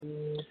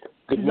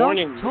Good Blog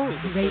morning.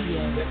 Talk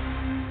Radio.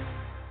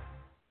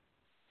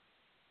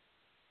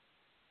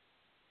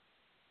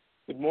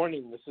 Good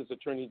morning. This is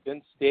Attorney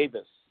Vince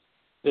Davis.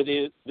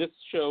 This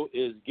show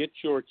is Get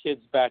Your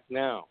Kids Back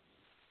Now.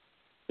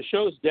 The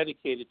show is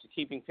dedicated to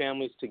keeping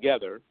families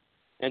together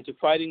and to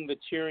fighting the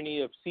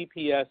tyranny of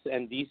CPS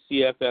and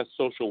DCFS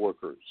social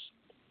workers.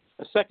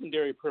 A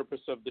secondary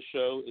purpose of the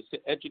show is to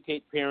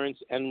educate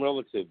parents and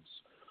relatives,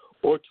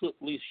 or to at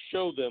least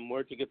show them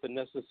where to get the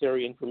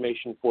necessary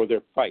information for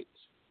their fight.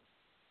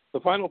 The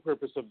final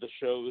purpose of the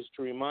show is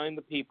to remind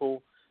the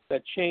people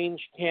that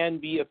change can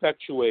be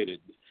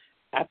effectuated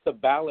at the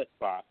ballot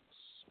box,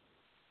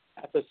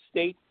 at the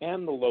state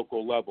and the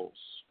local levels.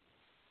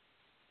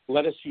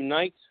 Let us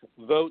unite,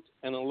 vote,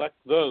 and elect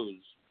those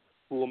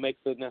who will make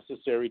the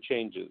necessary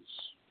changes.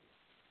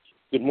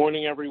 Good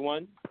morning,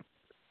 everyone.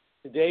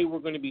 Today we're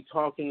going to be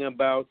talking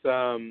about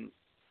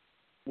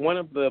one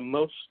of the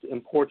most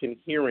important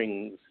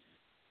hearings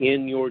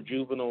in your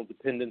juvenile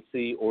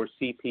dependency or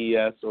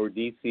CPS or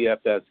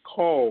DCFS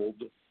called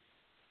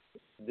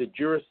the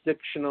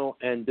jurisdictional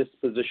and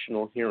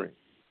dispositional hearing.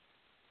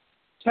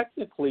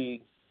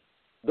 Technically,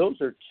 those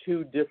are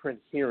two different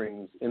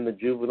hearings in the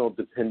juvenile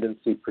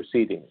dependency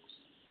proceedings.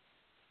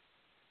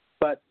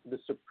 But the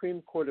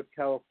Supreme Court of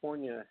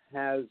California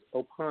has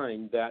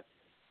opined that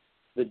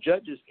the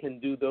judges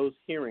can do those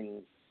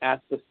hearings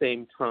at the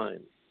same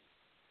time.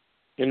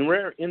 In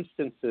rare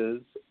instances,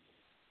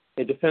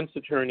 a defense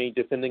attorney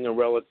defending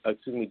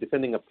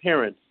a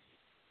parent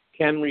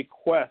can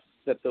request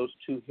that those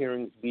two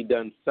hearings be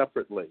done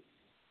separately.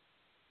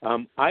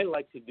 I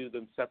like to do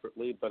them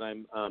separately, but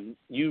I'm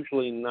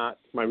usually not.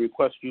 My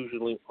requests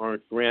usually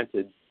aren't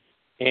granted,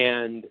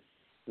 and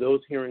those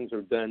hearings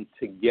are done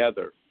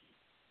together.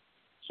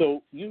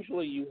 So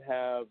usually you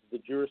have the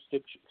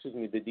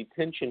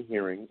detention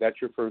hearing.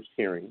 That's your first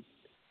hearing,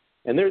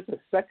 and there's a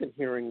second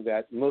hearing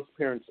that most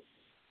parents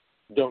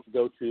don't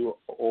go to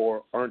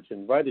or aren't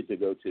invited to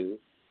go to,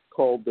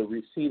 called the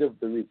receipt of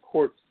the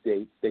report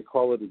date. They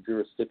call it a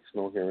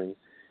jurisdictional hearing,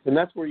 and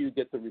that's where you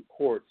get the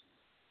report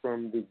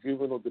from the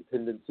juvenile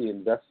dependency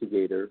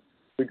investigator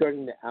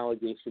regarding the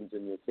allegations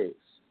in your case.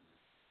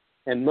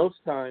 And most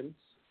times,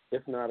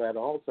 if not at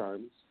all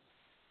times,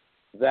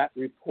 that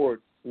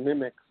report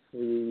mimics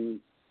the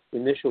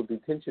initial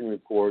detention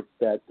report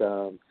that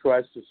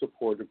tries to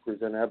support or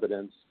present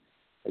evidence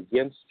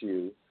against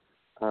you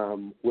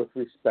with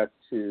respect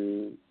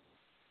to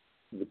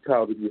the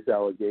child abuse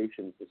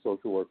allegations the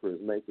social worker is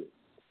making.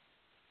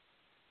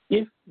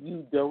 If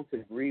you don't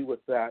agree with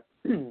that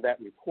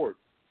report,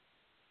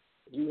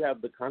 you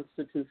have the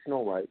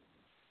constitutional right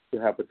to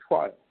have a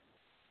trial.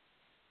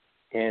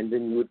 And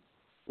then you would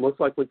most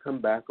likely come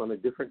back on a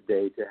different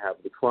day to have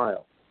the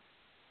trial.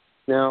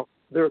 Now,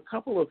 there are a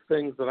couple of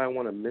things that I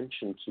want to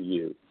mention to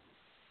you.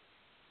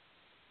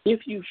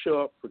 If you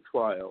show up for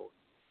trial,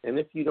 and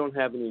if you don't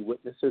have any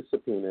witnesses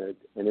subpoenaed,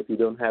 and if you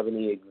don't have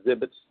any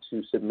exhibits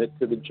to submit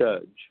to the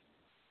judge,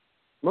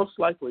 most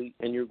likely,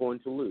 and you're going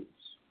to lose.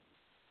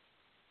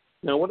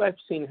 Now, what I've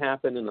seen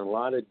happen in a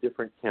lot of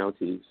different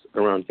counties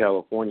around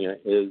California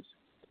is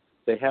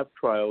they have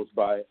trials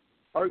by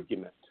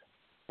argument,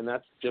 and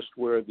that's just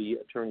where the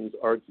attorneys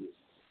argue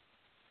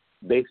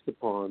based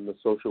upon the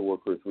social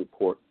worker's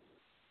report.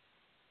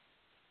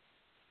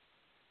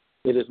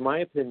 It is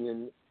my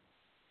opinion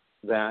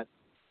that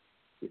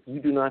if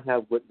you do not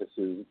have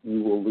witnesses,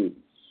 you will lose.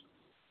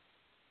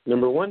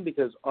 Number one,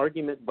 because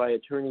argument by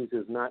attorneys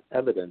is not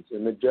evidence,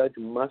 and the judge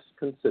must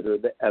consider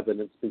the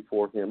evidence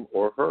before him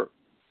or her.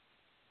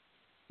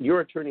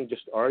 Your attorney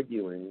just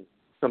arguing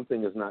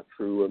something is not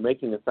true or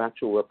making a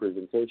factual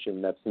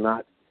representation that's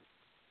not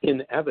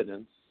in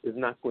evidence is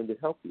not going to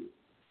help you.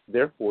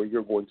 Therefore,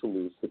 you're going to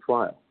lose the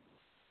trial.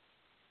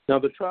 Now,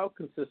 the trial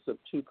consists of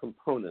two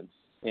components,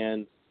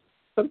 and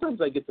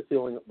sometimes I get the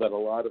feeling that a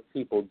lot of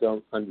people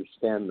don't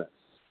understand this.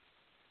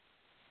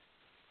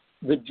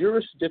 The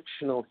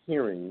jurisdictional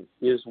hearing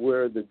is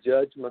where the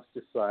judge must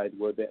decide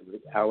whether the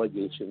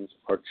allegations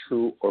are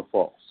true or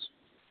false.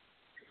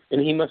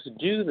 And he must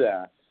do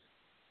that,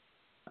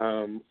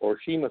 or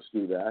she must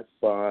do that,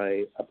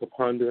 by a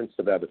preponderance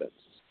of evidence.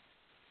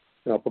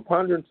 Now,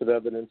 preponderance of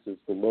evidence is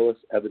the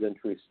lowest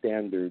evidentiary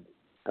standard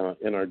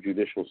in our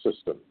judicial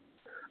system.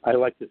 I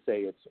like to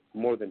say it's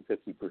more than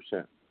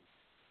 50%.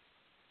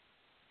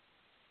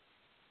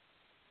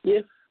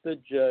 If the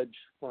judge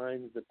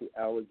finds that the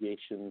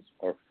allegations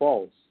are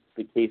false,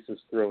 the case is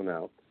thrown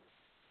out,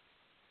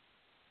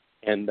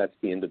 and that's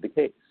the end of the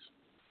case.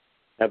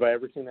 Have I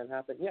ever seen that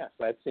happen? Yes,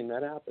 I've seen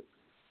that happen.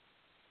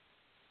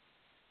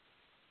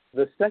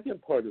 The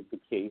second part of the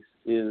case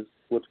is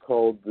what's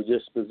called the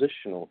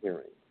dispositional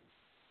hearing.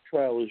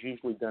 Trial is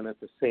usually done at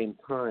the same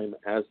time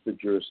as the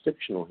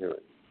jurisdictional hearing.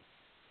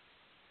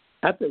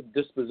 At the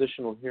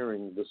dispositional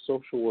hearing, the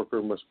social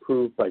worker must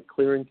prove by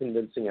clear and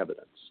convincing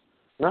evidence,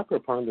 not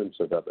preponderance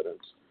of evidence,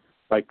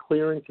 by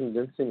clear and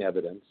convincing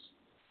evidence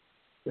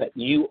that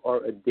you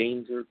are a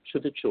danger to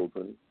the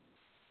children,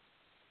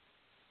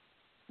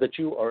 that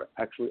you are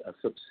actually a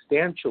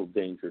substantial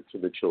danger to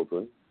the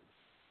children,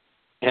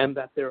 and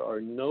that there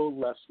are no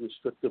less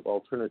restrictive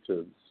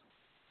alternatives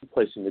to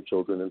placing the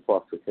children in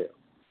foster care.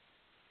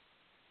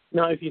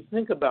 Now, if you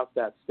think about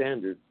that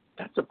standard,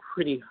 that's a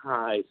pretty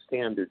high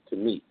standard to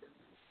meet.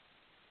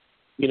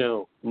 You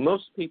know,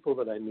 most people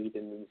that I meet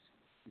in these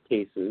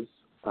cases,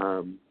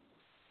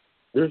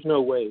 there's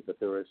no way that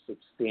there is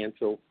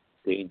substantial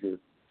danger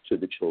to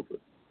the children.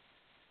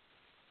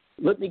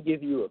 Let me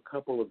give you a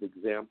couple of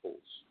examples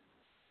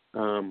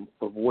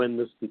of when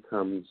this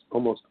becomes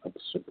almost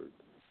absurd.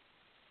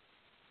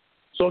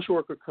 Social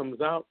worker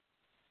comes out,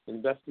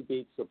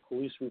 investigates a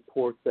police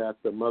report that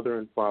the mother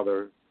and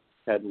father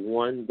had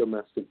one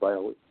domestic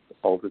violence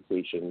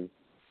altercation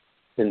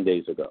 10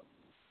 days ago.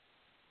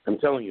 I'm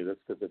telling you this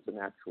because it's an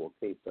actual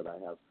case that I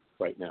have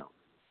right now.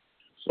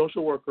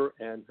 Social worker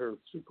and her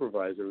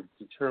supervisor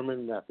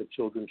determined that the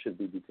children should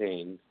be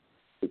detained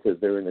because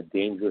they're in a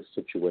dangerous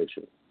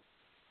situation.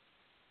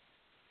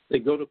 They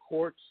go to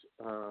court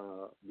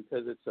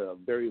because it's a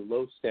very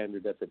low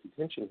standard at the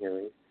detention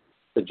hearing.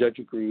 The judge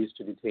agrees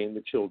to detain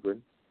the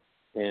children,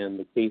 and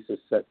the case is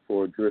set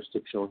for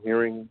jurisdictional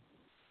hearing.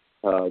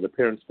 The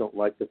parents don't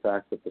like the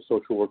fact that the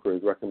social worker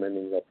is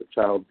recommending that the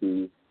child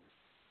be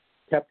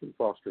kept in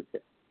foster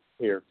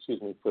care,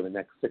 for the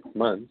next 6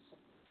 months,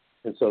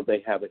 and so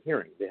they have a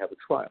hearing. They have a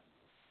trial.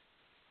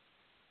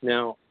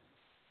 Now,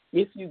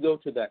 if you go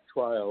to that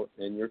trial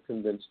and you're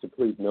convinced to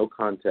plead no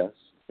contest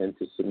and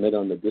to submit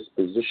on the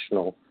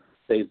dispositional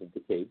phase of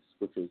the case,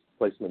 which is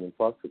placement in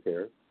foster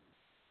care,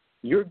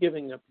 you're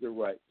giving up your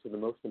right to the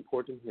most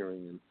important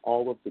hearing in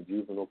all of the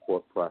juvenile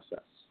court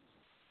process,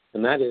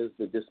 and that is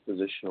the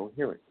dispositional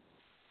hearing.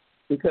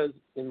 Because,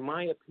 in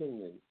my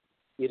opinion,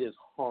 it is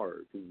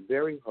hard,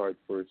 very hard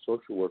for a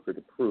social worker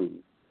to prove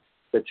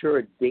that you're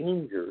a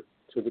danger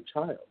to the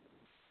child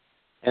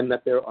and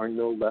that there are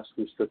no less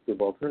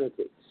restrictive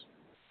alternatives.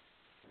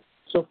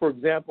 So, for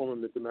example,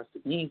 in the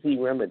domestic easy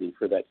remedy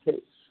for that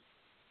case,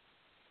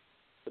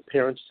 the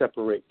parents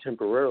separate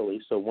temporarily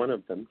so one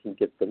of them can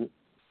get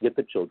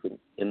the children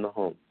in the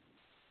home.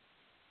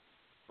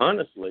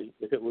 Honestly,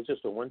 if it was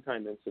just a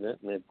one-time incident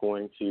and they're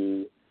going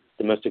to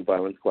domestic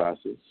violence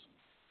classes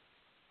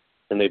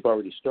and they've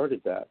already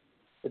started that,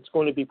 it's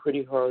going to be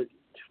pretty hard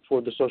for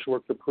the social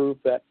worker to prove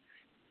that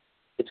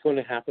it's going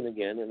to happen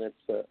again, and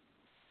it's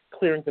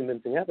clear and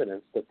convincing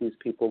evidence that these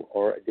people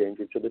are a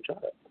danger to the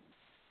child.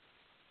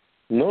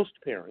 Most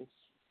parents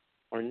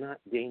are not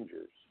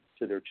dangers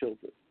to their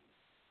children.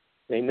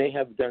 They may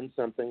have done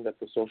something that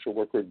the social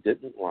worker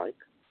didn't like,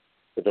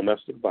 the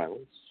domestic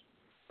violence.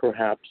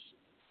 Perhaps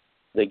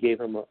they gave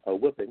them a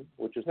whipping,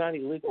 which is not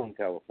illegal in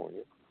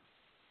California,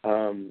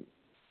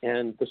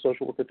 and the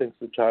social worker thinks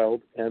the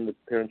child and the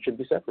parent should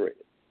be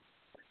separated.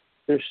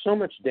 There's so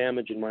much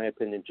damage, in my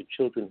opinion, to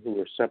children who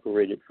are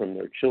separated from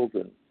their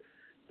children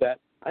that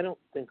I don't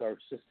think our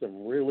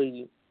system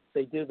really,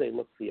 they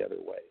look the other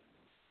way.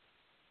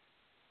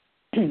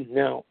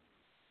 Now,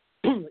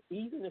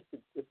 even if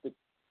the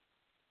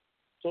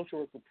social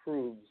worker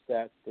proves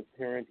that the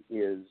parent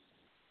is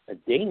a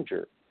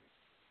danger,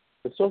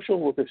 the social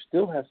worker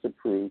still has to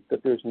prove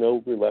that there's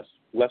no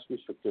less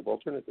restrictive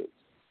alternatives.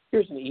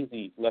 Here's an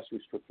easy, less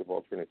restrictive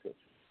alternative.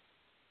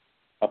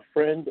 A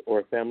friend or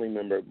a family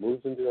member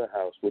moves into the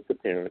house with the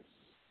parents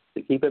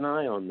to keep an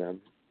eye on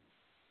them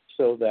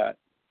so that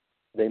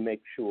they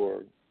make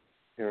sure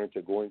parents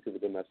are going to the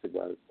domestic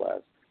violence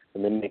class,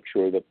 and then make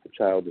sure that the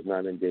child is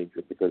not in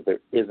danger because there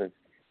isn't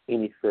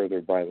any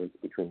further violence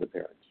between the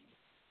parents.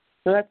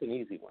 Now, that's an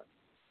easy one.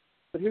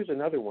 But here's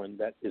another one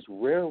that is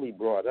rarely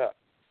brought up,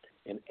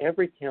 and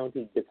every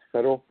county gets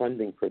federal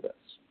funding for this.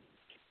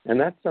 And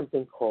that's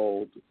something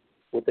called,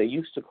 what they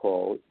used to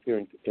call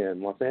here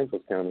in Los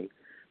Angeles County,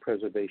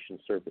 preservation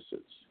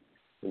services.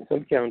 In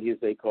some counties,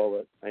 they call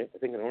it, I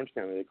think in Orange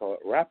County, they call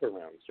it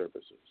wraparound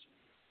services.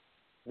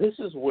 This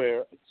is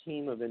where a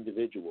team of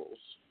individuals,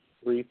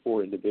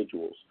 3-4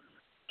 individuals,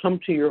 come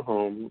to your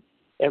home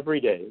every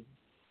day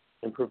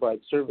and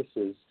provide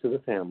services to the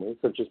family,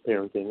 such as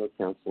parenting or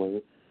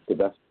counseling,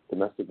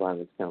 domestic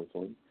violence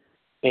counseling,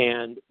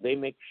 and they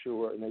make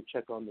sure and they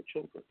check on the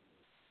children,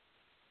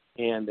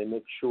 and they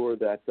make sure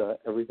that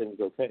everything's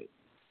okay.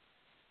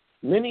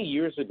 Many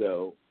years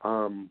ago,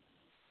 I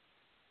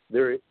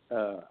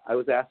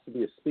was asked to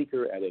be a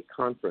speaker at a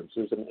conference.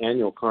 There's an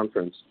annual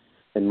conference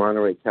in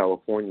Monterey,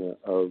 California,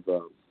 of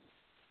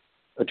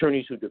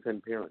attorneys who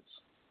defend parents.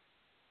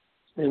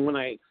 And when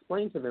I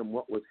explained to them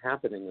what was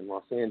happening in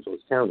Los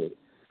Angeles County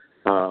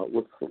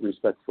with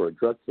respect for a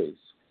drug case,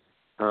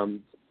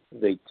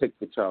 they take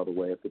the child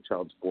away if the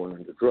child's born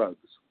under drugs.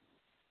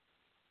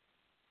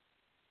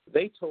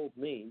 They told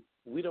me,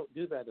 we don't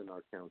do that in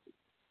our county.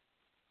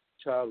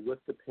 Child with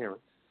the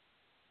parent,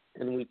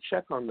 and we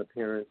check on the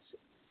parents.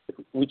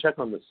 We check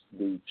on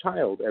the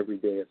child every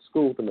day at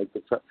school to make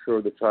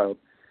sure the child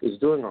is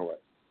doing all right.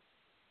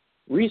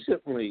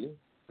 Recently,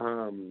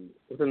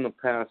 within the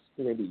past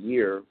maybe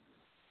year,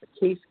 a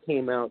case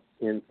came out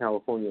in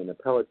California, an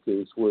appellate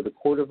case, where the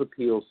Court of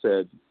Appeal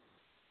said,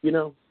 you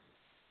know,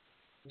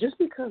 just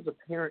because a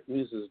parent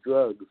uses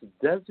drugs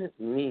doesn't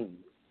mean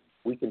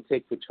we can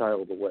take the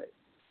child away.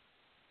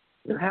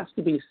 there has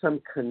to be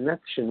some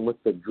connection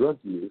with the drug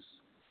use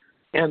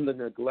and the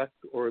neglect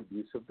or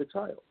abuse of the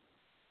child.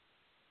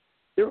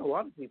 There are a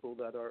lot of people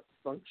that are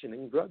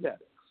functioning drug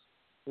addicts.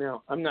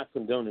 Now, I'm not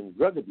condoning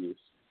drug abuse.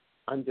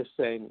 I'm just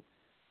saying,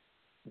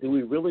 do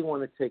we really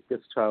want to take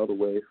this child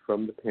away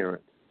from the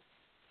parent?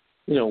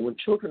 You know, when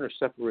children are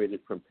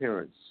separated from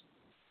parents,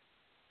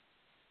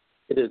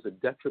 it's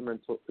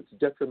detrimental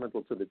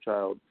to the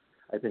child,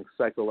 I think,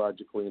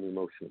 psychologically and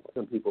emotionally.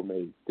 Some people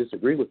may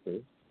disagree with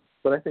me,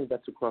 but I think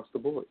that's across the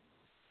board.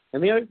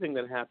 And the other thing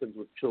that happens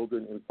with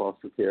children in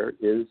foster care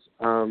is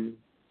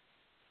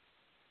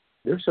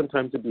they're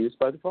sometimes abused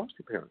by the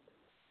foster parent.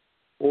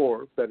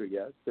 Or, better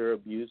yet, they're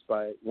abused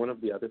by one of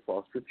the other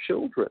foster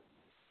children.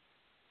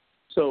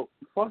 So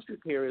foster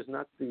care is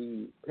not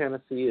the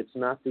panacea. It's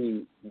not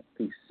the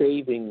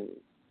saving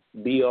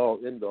be-all,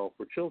 end-all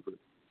for children.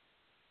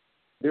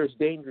 There's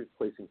dangers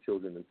placing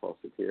children in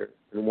foster care,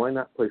 and why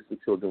not place the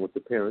children with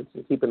the parents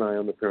and keep an eye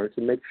on the parents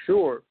and make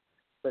sure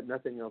that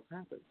nothing else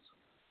happens?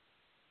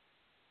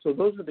 So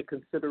those are the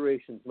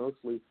considerations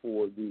mostly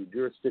for the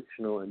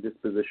jurisdictional and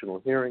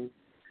dispositional hearing.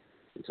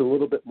 It's a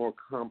little bit more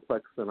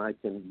complex than I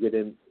can get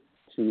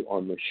into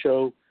on the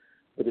show,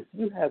 but if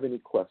you have any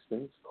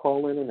questions,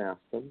 call in and ask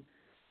them.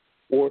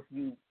 Or if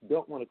you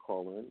don't want to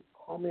call in,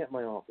 call me at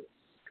my office,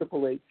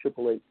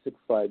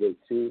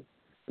 888-888-6582,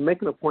 and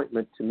make an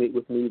appointment to meet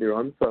with me either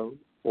on the phone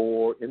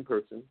or in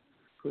person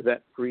for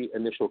that free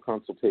initial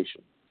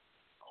consultation.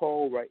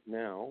 Call right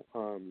now.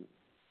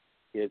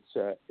 It's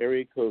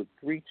area code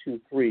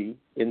 323,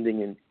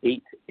 ending in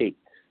 88.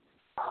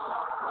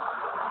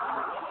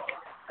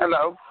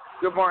 Hello.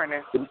 Good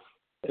morning.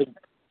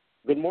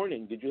 Good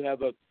morning. Did you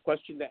have a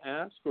question to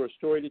ask or a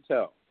story to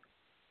tell?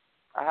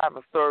 I have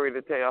a story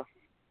to tell.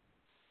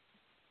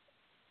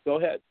 Go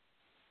ahead.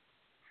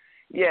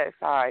 Yes,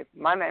 hi.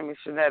 My name is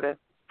Shanetta.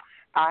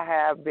 I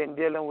have been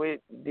dealing with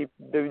the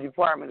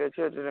Department of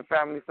Children and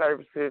Family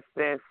Services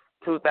since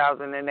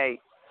 2008.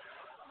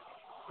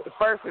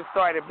 First, it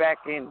started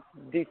back in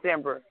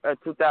December of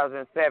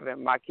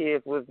 2007. My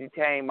kids was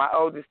detained. My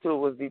oldest two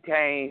was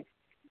detained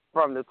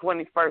from the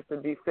 21st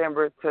of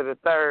December to the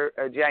 3rd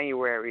of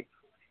January.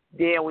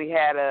 Then we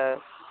had the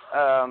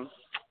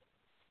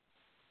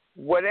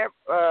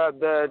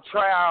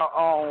trial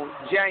on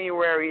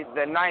January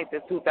the 9th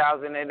of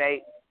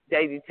 2008.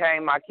 They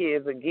detained my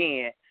kids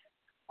again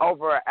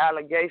over an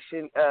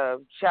allegation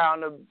of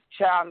child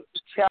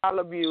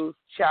abuse,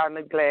 child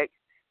neglect,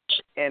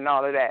 and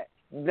all of that.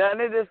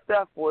 None of this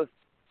stuff was,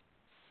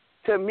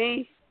 to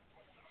me,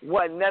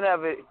 none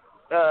of it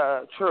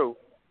true.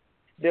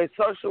 The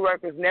social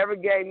workers never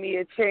gave me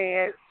a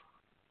chance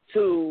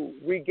to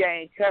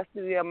regain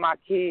custody of my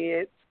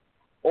kids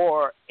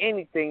or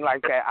anything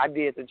like that. I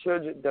did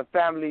the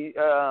family,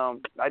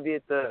 I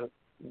did the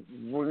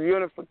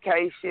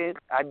reunification,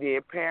 I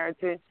did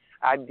parenting,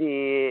 I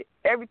did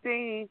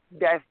everything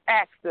that's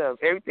asked of.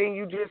 Everything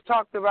you just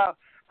talked about,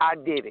 I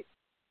did it.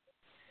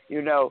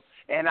 You know,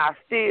 and I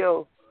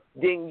still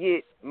didn't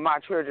get my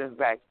children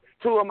back.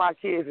 Two of my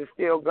kids are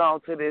still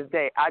gone to this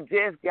day. I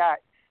just got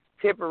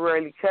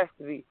temporarily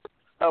custody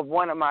of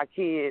one of my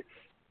kids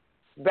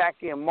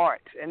back in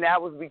March, and that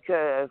was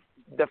because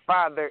the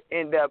father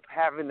ended up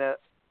having to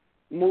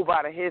move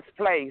out of his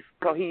place,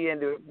 so he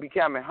ended up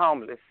becoming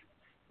homeless.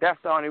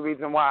 That's the only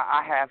reason why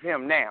I have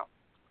him now.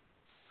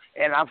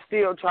 And I'm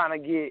still trying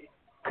to get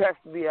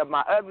custody of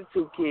my other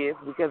two kids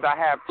because I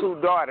have two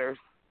daughters,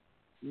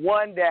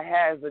 one that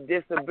has a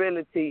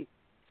disability,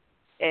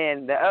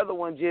 and the other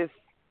one just,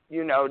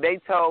 you know, they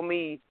told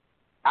me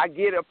I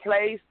get a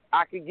place,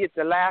 I could get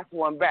the last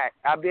one back.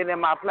 I've been in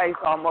my place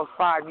almost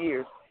 5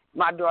 years.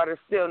 My daughter's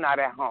still not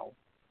at home.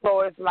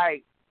 So it's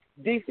like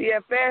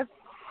DCFS,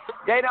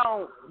 they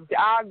don't,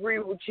 I agree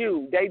with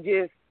you. They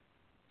give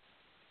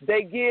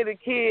the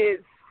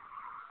kids,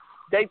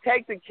 they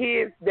take the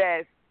kids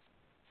that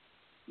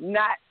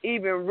not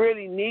even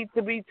really need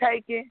to be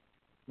taken,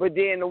 but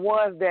then the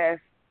ones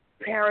that's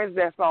parents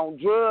that's on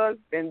drugs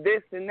and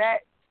this and that,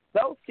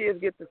 those kids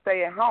get to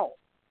stay at home,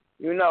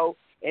 you know.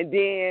 And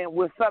then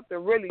when something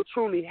really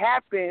truly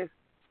happens,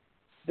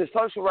 the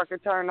social worker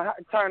turn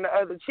the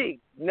other cheek.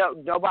 No,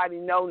 nobody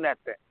know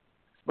nothing.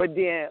 But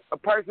then a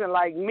person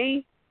like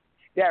me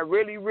that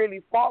really,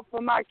 really fought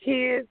for my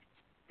kids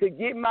to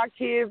get my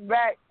kids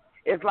back,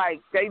 it's like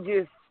they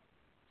just,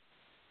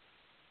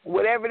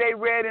 whatever they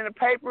read in the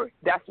paper,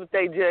 that's what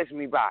they judged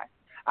me by.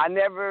 I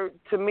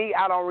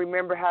don't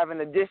remember having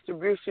a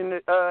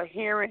distribution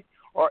hearing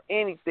or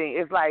anything.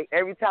 It's like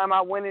every time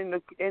I went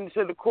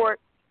into the court,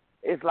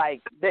 it's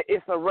like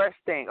it's a rush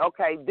thing.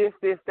 Okay, this,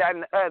 that,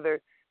 and the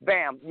other.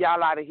 Bam,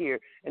 y'all out of here.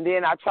 And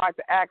then I tried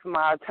to ask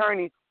my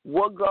attorney,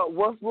 what's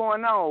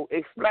going on?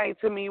 Explain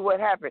to me what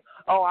happened.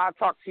 Oh, I'll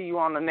talk to you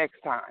on the next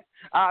time.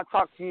 I'll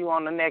talk to you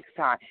on the next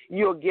time.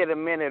 You'll get a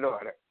minute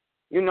order.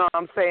 You know what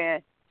I'm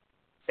saying?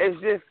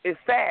 It's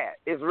sad.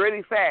 It's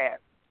really sad.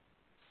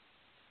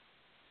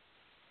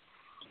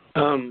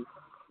 Do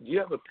you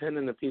have a pen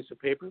and a piece of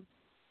paper?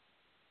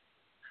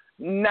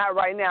 Not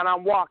right now, and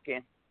I'm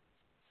walking.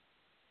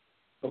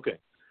 Okay.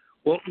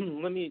 Well,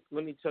 let me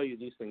tell you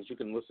these things. You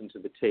can listen to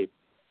the tape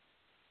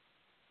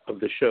of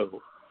the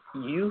show.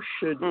 You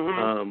should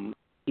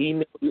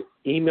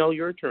email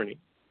your attorney.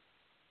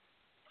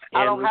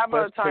 I don't have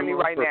an attorney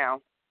right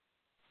now.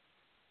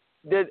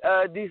 The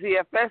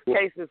DCFS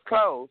case is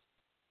closed.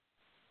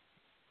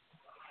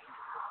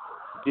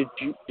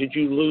 Did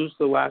you lose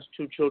the last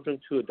two children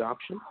to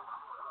adoption?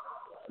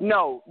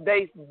 No,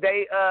 they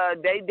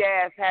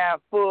dads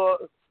have full,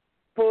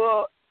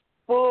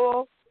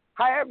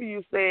 however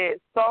you say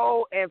it,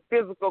 sole and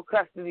physical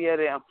custody of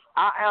them.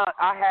 I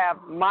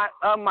have my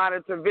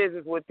unmonitored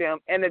visits with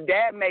them, and the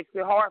dad makes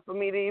it hard for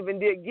me to even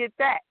get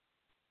that.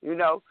 You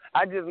know,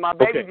 my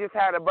baby just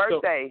had a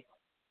birthday.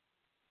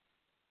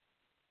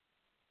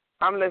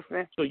 I'm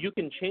listening. So you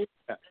can change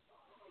that.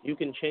 You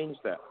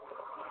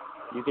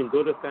can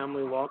go to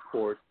family law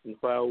court and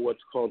file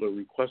what's called a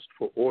request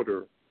for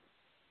order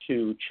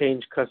to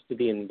change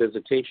custody and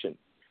visitation,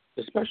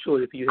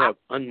 especially if you have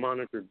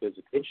unmonitored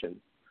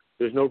visitation.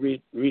 There's no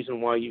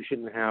reason why you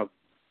shouldn't have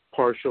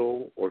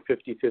partial or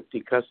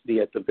 50-50 custody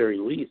at the very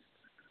least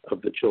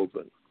of the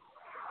children.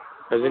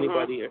 Has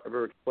anybody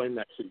ever explained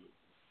that to you?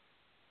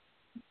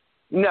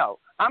 No.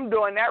 I'm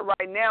doing that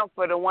right now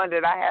for the one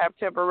that I have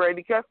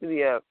temporary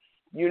custody of.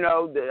 You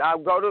know,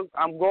 I'm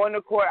going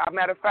to court. As a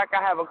matter of fact,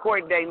 I have a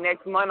court date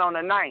next month on the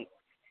 9th.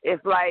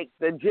 It's like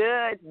the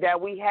judge that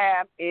we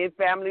have in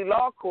family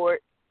law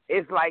court,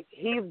 it's like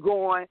he's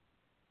going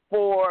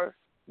for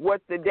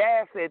what the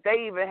dad said.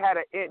 They even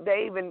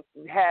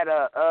had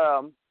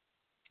a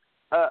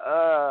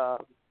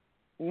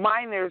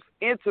minors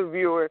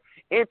interviewer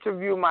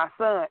interview my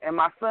son, and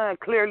my son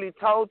clearly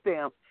told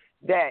them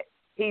that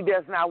he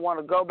does not want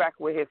to go back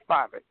with his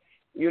father.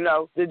 You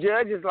know, the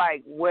judge is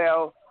like,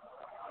 well,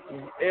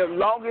 as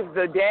long as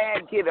the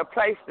dad get a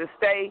place to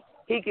stay,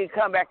 he can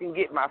come back and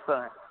get my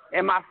son.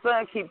 And my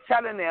son keeps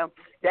telling them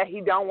that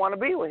he don't want to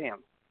be with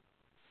him.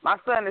 My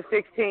son is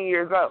 16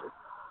 years old.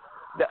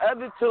 The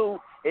other two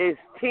is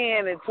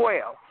 10 and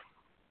 12.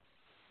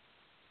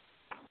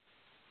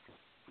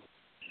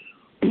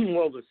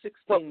 Well, the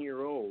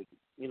 16-year-old,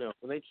 you know,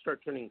 when they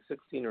start turning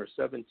 16 or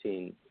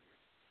 17,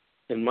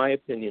 in my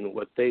opinion,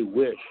 what they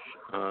wish,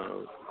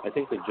 I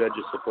think the judge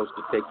is supposed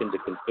to take into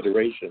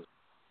consideration,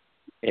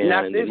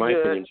 and in my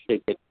opinion,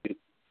 take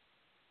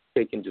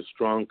into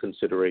strong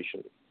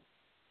consideration.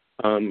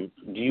 Do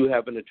you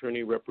have an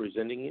attorney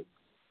representing you?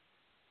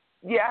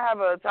 Yeah, I have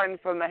an attorney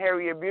from the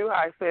Harriet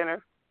Buhai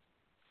Center.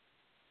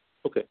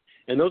 Okay.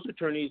 And those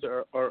attorneys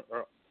are,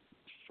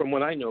 from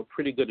what I know,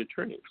 pretty good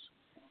attorneys.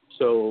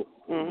 So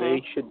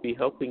they should be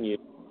helping you,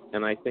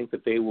 and I think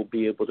that they will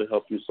be able to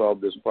help you solve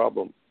this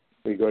problem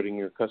regarding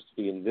your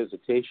custody and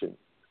visitation.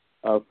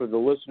 For the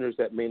listeners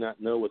that may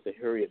not know what the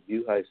Harriet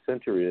Buhai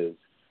Center is,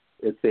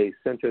 it's a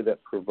center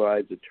that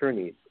provides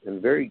attorneys,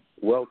 and very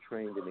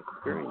well-trained and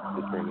experienced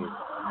attorneys,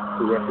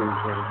 who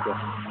represent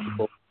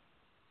people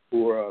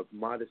who are of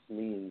modest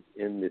means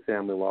in the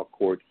family law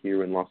court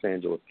here in Los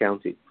Angeles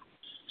County.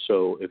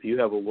 So if you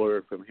have a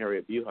lawyer from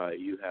Harriet Buhai,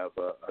 you have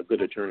a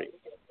good attorney.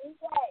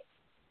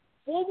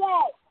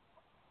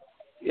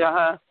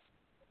 Yeah.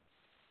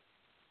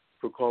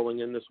 For calling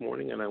in this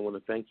morning, and I want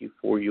to thank you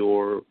for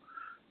you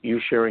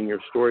sharing your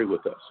story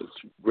with us. It's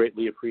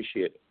greatly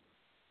appreciated.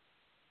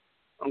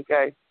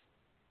 Okay.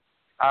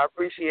 I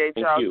appreciate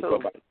y'all too.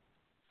 Bye-bye.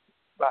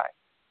 Bye.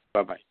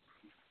 Bye-bye.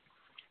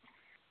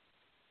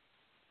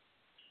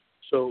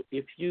 So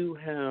if you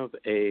have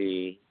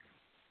a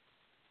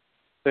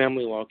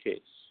family law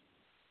case,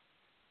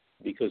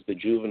 because the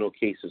juvenile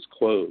case is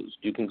closed,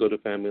 you can go to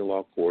family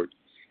law court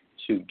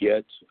to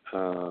get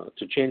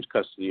to change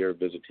custody or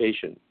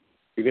visitation.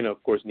 You're going to,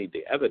 of course, need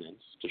the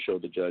evidence to show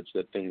the judge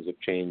that things have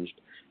changed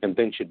and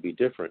things should be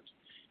different.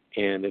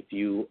 And if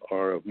you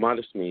are of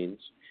modest means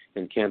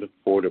and can't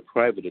afford a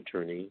private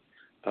attorney,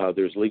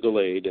 there's legal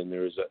aid, and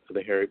there's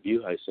the Harriet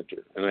Buhai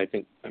Center. And I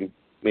think I'm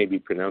maybe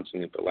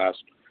pronouncing it the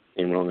last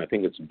name wrong. I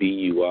think it's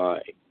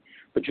BUI.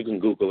 But you can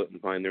Google it and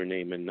find their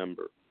name and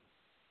number.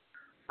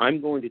 I'm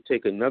going to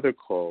take another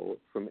call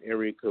from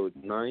area code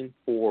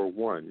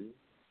 941,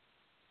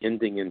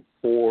 ending in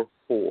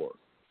 44.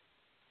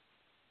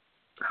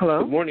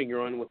 Hello. Good morning.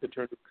 You're on with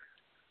Attorney.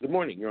 Good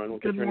morning. You're on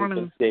with Good Attorney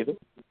morning. David.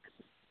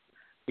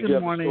 Good you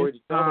have morning. A story to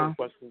tell or a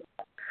question?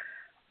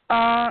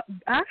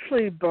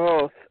 Actually,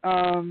 both.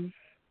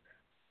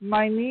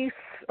 My niece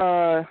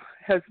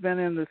has been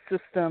in the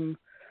system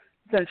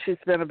since she's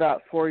been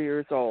about 4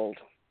 years old,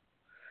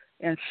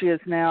 and she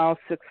is now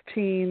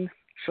 16.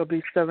 She'll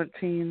be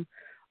 17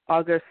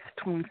 August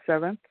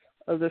 27th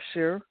of this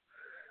year.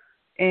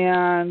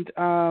 And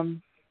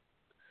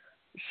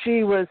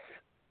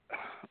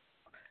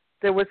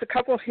there was a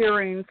couple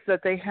hearings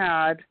that they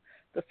had.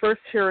 The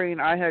first hearing,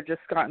 I had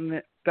just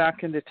gotten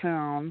back into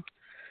town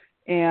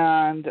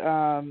and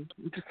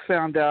just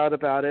found out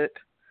about it.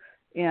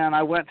 And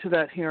I went to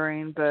that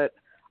hearing, but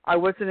I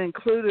wasn't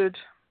included.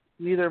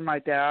 Neither my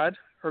dad,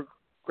 her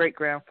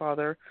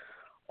great-grandfather,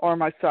 or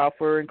myself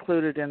were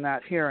included in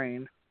that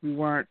hearing. We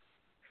weren't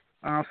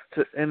asked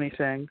to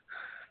anything.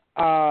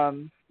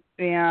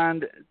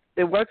 And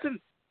it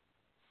wasn't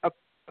a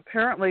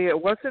apparently it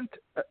wasn't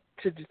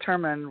to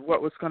determine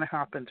what was going to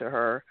happen to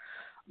her,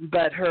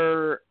 but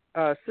her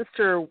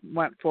sister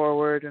went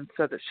forward and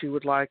said that she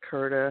would like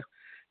her to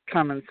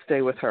come and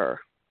stay with her.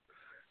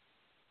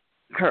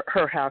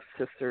 Her half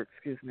sister,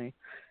 excuse me.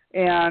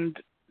 And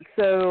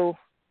so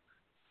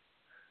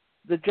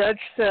the judge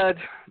said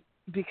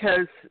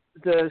because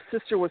the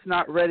sister was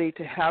not ready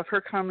to have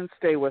her come and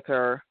stay with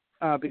her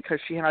because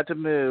she had to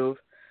move,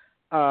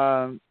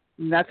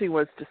 nothing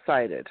was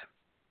decided.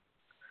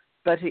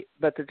 But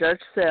the judge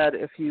said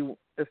if you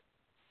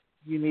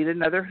need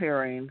another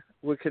hearing,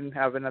 we can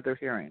have another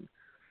hearing.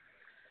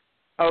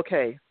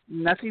 Okay,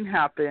 nothing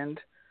happened.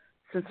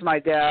 Since my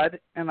dad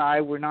and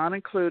I were not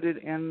included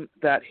in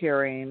that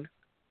hearing,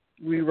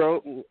 we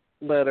wrote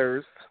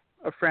letters.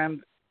 A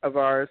friend of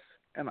ours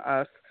and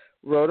us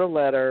wrote a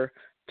letter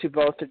to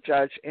both the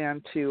judge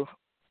and to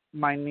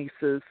my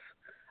niece's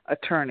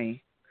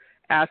attorney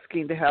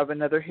asking to have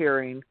another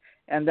hearing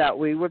and that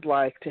we would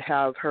like to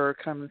have her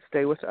come and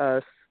stay with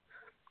us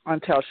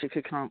until she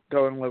could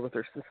go and live with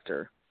her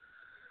sister.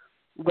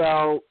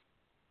 Well,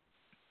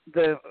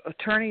 the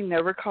attorney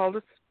never called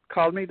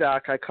me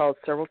back. I called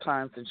several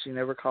times, and she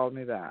never called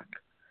me back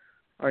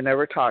or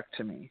never talked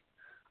to me.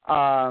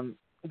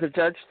 The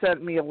judge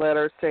sent me a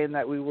letter saying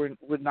that we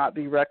would not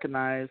be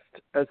recognized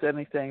as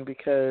anything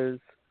because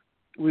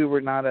we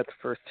were not at the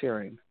first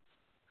hearing,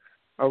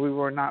 or we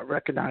were not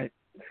recognized.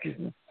 Excuse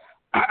me.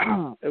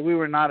 We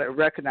were not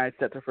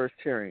recognized at the first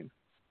hearing.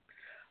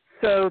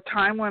 So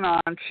time went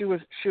on. She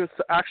was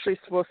actually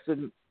supposed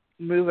to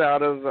move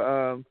out of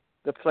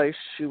the place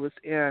she was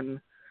in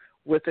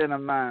within a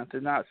month,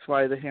 and that's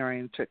why the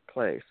hearing took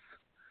place.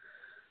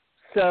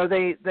 So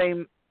they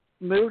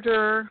moved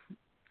her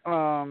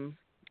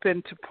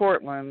into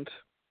Portland.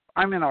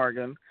 I'm in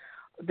Oregon.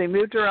 They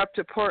moved her up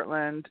to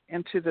Portland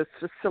into this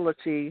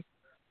facility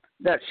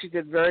that she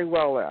did very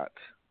well at.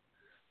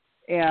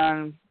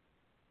 And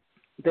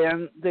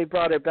then they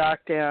brought her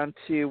back down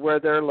to where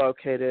they're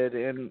located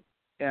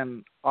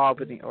in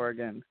Albany,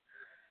 Oregon.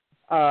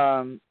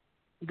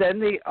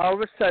 Then all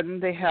of a sudden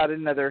they had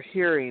another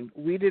hearing.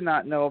 We did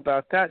not know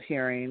about that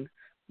hearing.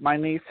 My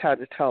niece had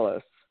to tell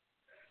us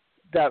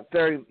the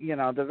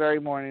very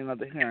morning of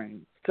the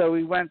hearing. So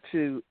we went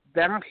to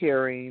that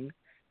hearing,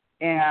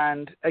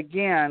 and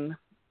again,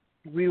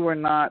 we were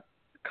not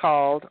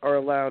called or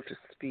allowed to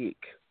speak.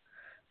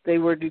 They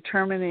were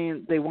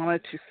determining they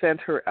wanted to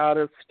send her out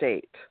of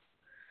state.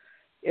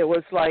 It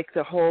was like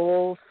the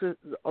whole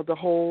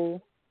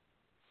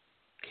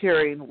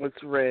hearing was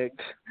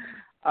rigged.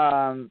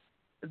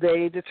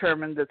 They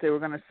determined that they were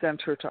going to send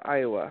her to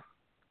Iowa,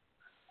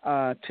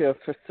 to a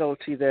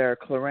facility there,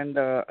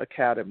 Clarinda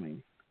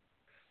Academy,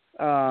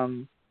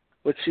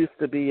 which used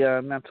to be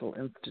a mental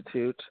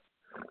institute,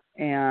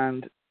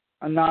 and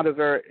not a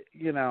very,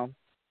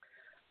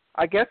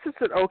 I guess it's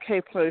an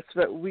okay place,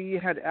 but we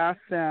had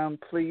asked them,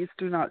 please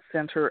do not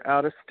send her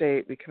out of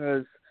state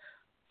because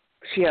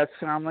she has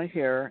family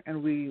here,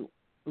 and we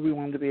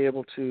wanted to be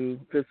able to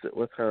visit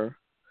with her.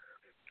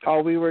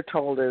 All we were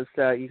told is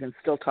that you can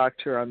still talk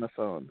to her on the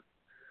phone.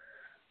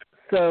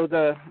 So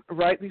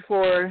right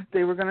before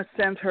they were going to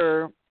send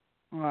her,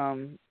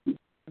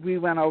 we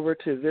went over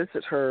to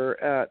visit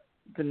her at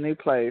the new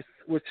place,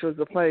 which was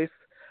a place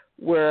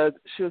where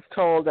she was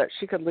told that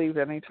she could leave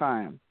any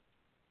time.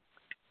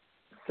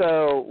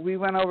 So we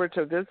went over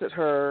to visit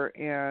her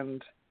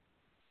and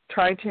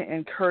tried to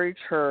encourage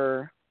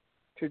her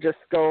to just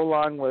go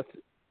along with,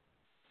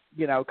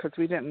 because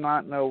we did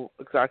not know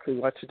exactly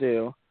what to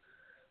do.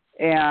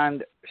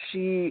 And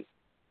she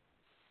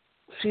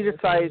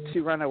decided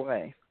to run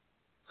away.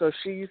 So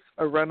she's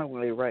a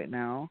runaway right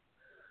now.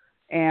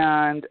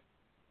 And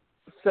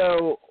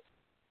so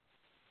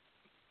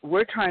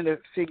we're trying to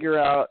figure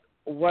out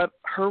what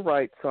her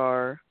rights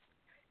are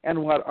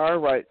and what our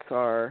rights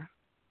are.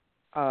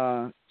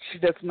 She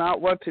does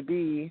not want to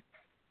be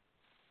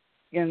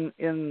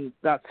in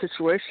that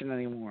situation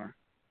anymore.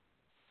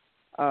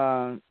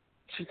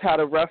 She's had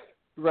a rough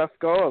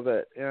go of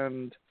it,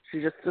 and she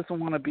just doesn't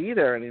want to be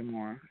there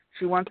anymore.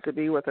 She wants to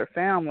be with her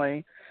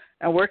family,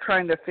 and we're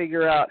trying to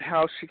figure out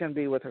how she can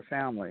be with her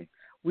family.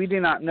 We do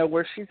not know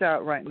where she's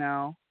at right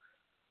now.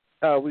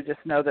 We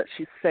just know that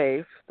she's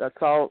safe. That's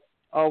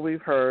all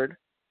we've heard.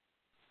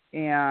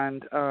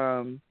 And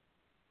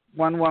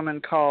one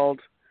woman called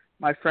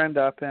my friend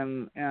up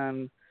and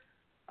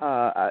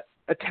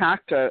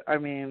attacked her.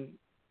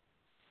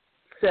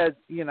 Said,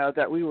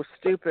 that we were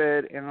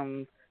stupid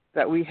and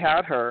that we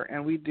had her,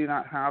 and we do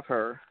not have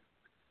her.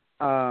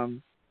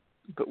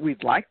 But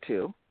we'd like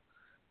to,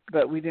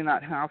 but we do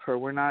not have her.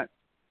 We're not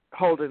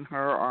holding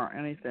her or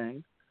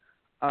anything.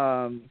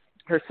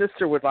 Her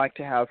sister would like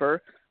to have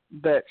her,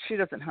 but she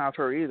doesn't have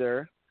her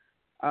either.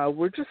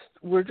 We're just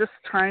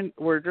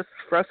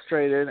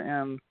frustrated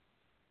and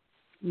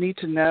need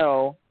to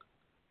know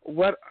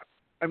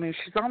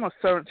she's almost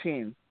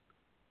 17.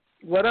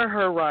 What are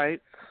her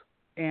rights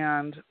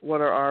and what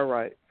are our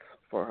rights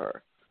for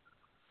her?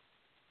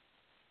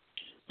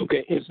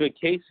 Okay, is the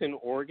case in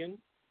Oregon?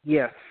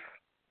 Yes.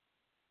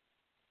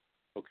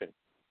 Okay.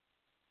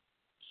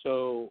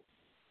 So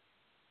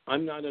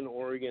I'm not an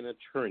Oregon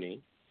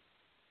attorney,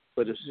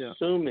 but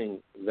assuming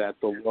that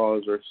the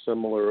laws are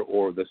similar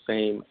or the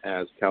same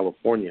as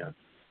California,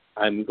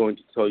 I'm going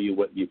to tell you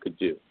what you could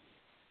do. Is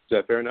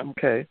that fair enough?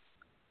 Okay.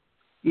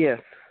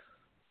 Yes.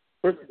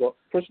 First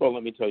of all,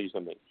 let me tell you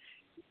something.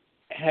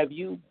 Have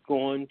you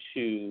gone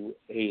to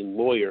a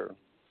lawyer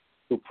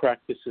who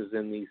practices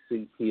in these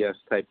CPS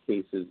type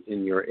cases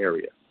in your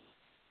area?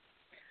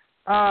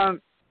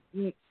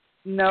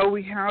 No,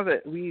 we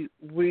haven't. We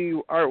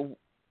are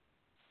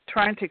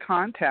trying to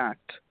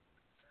contact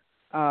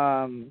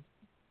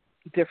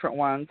different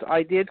ones.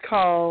 I did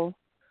call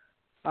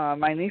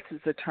my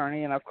niece's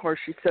attorney, and of course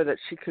she said that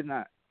she could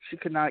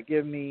not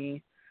give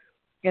me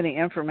any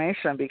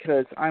information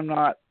because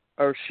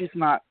she's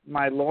not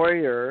my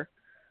lawyer.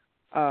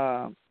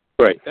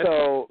 Right. That's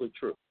absolutely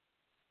true.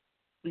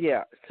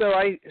 Yeah. So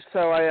I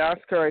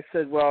asked her. I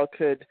said, "Well,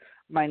 could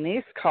my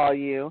niece call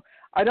you?"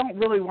 I don't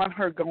really want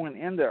her going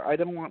in there. I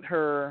don't want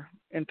her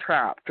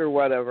entrapped or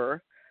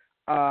whatever.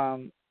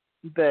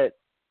 But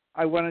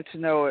I wanted to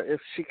know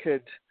if she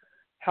could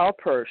help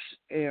her.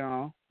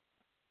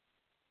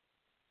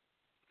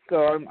 So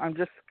I'm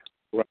just.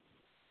 Right.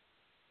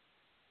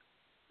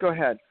 Go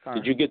ahead. Sorry.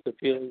 Did you get the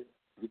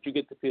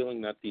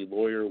feeling that the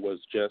lawyer was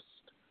just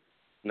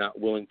not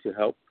willing to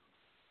help?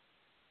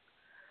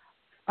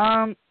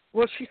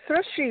 Well, she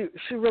says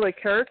she really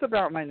cares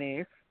about my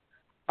niece.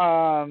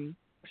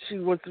 She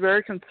was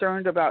very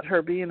concerned about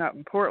her being up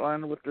in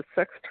Portland with the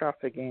sex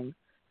trafficking.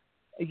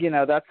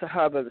 That's the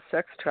hub of the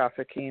sex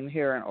trafficking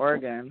here in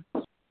Oregon.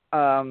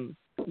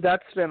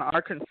 That's been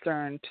our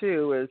concern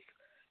too.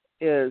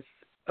 Is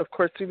of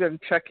course we've been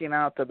checking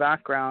out the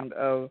background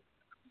of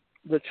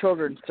the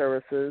children's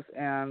services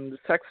and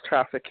sex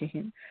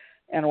trafficking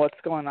and what's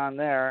going on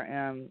there,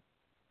 and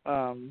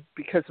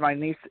because my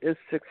niece is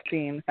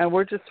 16, and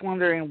we're just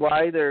wondering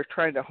why they're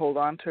trying to hold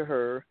on to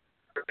her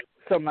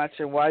so much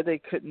and why they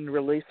couldn't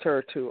release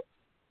her to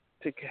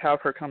have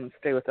her come and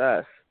stay with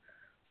us.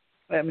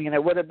 I mean,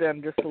 it would have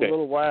been just a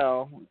little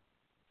while.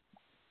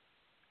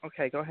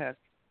 Okay, go ahead.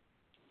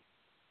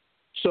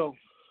 So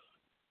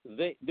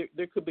there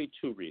could be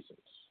two reasons,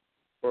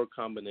 or a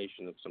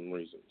combination of some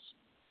reasons.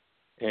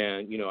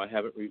 And, I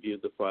haven't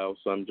reviewed the file,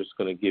 so I'm just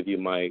going to give you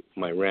my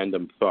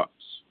random thoughts.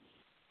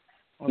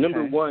 Okay.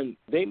 Number one,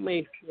 they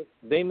may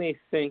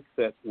think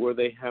that where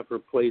they have her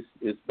placed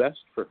is best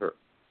for her.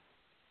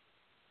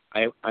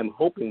 I'm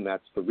hoping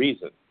that's the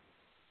reason.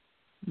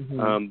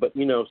 Mm-hmm. But,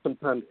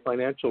 sometimes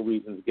financial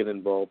reasons get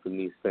involved in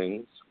these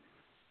things.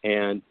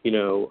 And,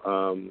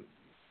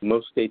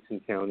 most states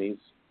and counties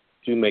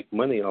do make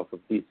money off of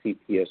these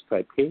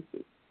CPS-type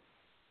cases.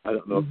 I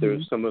don't know if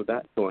there's some of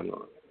that going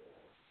on.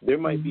 There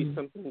might be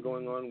something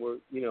going on where,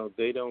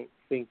 they don't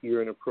think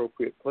you're an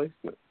appropriate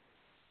placement.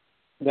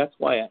 That's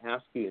why I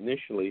asked you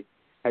initially,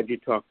 had you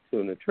talked to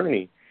an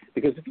attorney?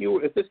 Because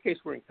if this case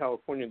were in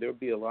California, there would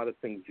be a lot of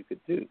things you could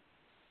do.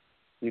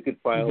 You could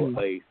file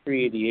a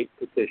 388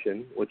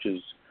 petition, which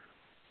is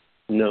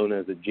known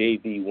as a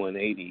JV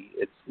 180.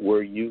 It's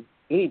where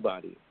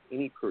anybody,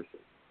 any person,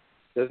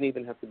 doesn't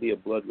even have to be a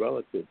blood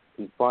relative,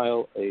 can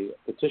file a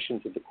petition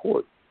to the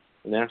court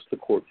and ask the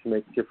court to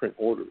make different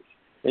orders.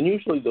 And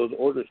usually those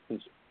orders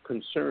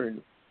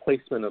concern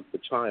placement of the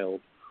child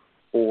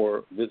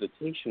or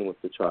visitation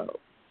with the child.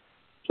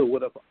 So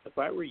if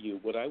I were you,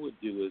 what I would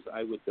do is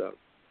I would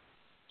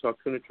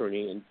talk to an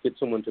attorney and get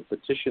someone to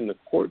petition the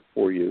court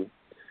for you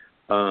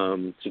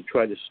to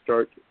try to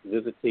start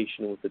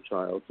visitation with the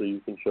child so you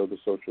can show the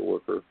social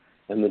worker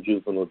and the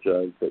juvenile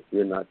judge that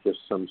you're not just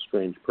some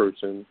strange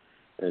person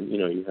and,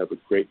 you have a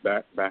great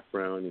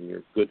background and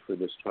you're good for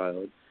this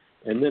child.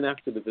 And then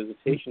after the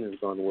visitation has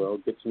gone well,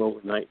 get some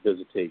overnight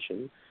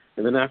visitation.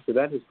 And then after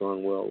that has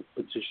gone well,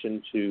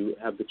 petition to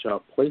have the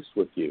child placed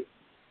with you.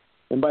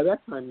 And by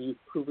that time, you've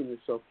proven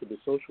yourself to the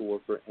social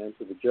worker and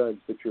to the judge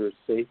that you're a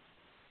safe,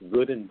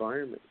 good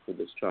environment for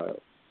this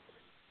child.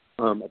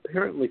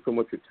 Apparently, from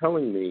what you're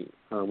telling me,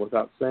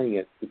 without saying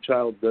it, the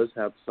child does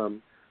have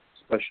some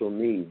special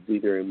needs,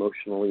 either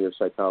emotionally or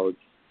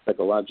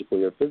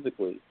psychologically or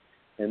physically.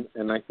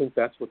 And I think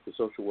that's what the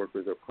social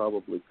workers are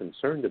probably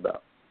concerned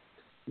about.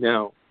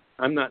 Now,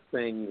 I'm not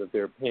saying that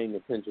they're paying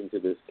attention to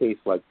this case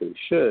like they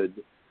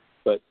should,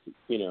 but,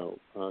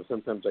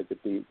 sometimes I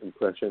get the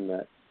impression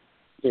that,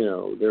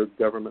 they're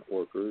government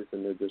workers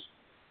and they're just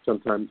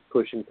sometimes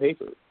pushing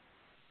papers.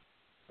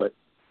 But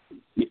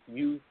if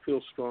you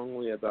feel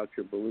strongly about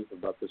your belief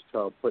about this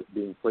child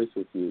being placed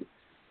with you,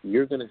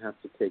 you're going to have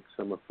to take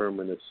some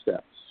affirmative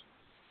steps.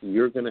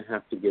 You're going to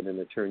have to get an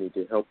attorney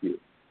to help you.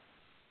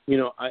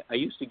 I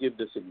used to give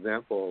this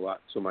example a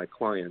lot to my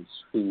clients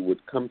who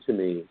would come to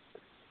me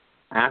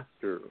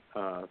after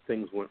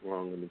things went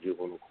wrong in the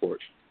juvenile court.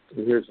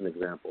 And here's an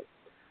example.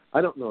 I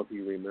don't know if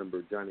you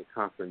remember Johnny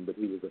Cochran, but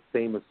he was a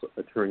famous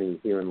attorney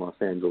here in Los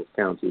Angeles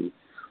County.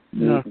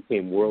 Yeah. He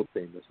became world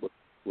famous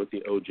with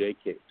the OJ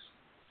case.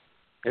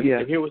 And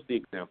here was the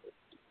example.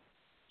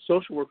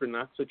 Social worker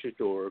knocks at your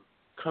door,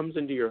 comes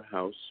into your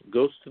house,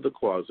 goes to the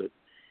closet,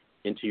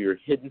 into your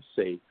hidden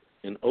safe,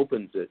 and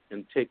opens it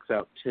and takes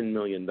out $10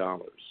 million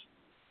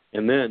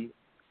and then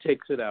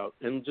takes it out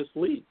and just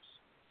leaves.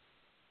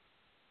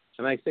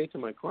 And I say to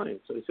my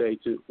clients,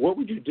 what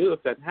would you do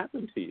if that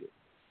happened to you?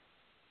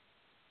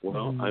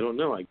 Well, I don't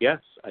know. I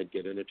guess I'd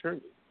get an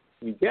attorney.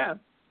 You guess.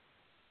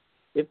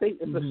 If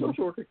the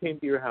social worker came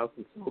to your house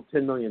and stole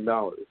 $10 million,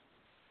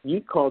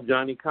 you'd call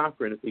Johnny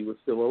Cochran if he was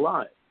still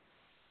alive.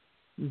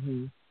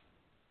 And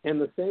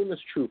the same is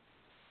true.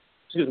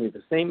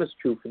 The same is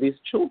true for these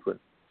children.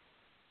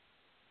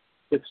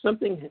 If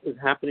something is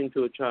happening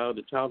to a child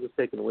is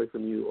taken away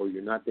from you, or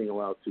you're not being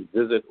allowed to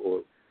visit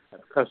or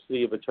have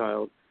custody of a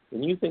child,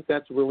 and you think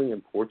that's really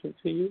important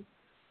to you,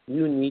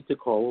 you need to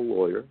call a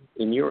lawyer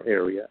in your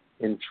area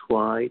and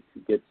try to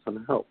get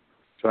some help.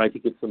 Try to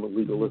get some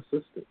legal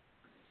assistance.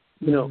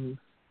 You know,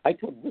 I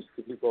tell this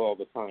to people all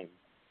the time.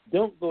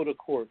 Don't go to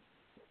court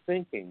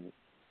thinking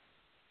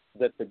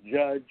that the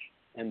judge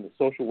and the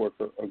social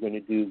worker are going to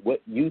do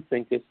what you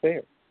think is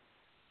fair.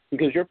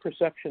 Because your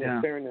perception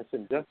of fairness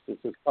and justice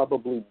is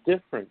probably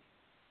different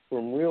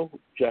from real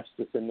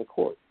justice in the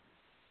court.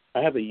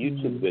 I have a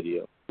YouTube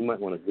video. You might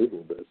want to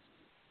Google this.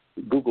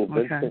 Google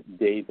Vincent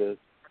Davis.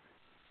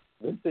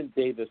 Vincent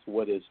Davis,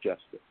 What is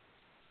Justice?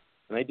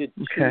 And I did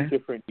two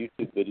different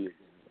YouTube videos.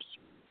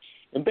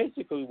 And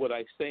basically what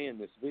I say in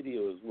this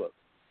video is, look,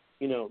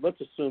 let's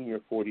assume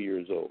you're 40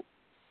 years old.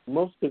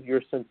 Most of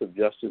your sense of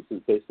justice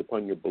is based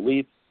upon your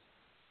beliefs,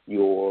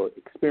 your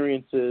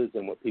experiences,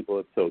 and what people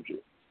have told you.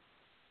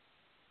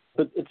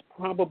 But it's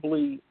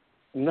probably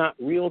not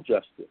real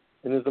justice.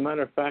 And as a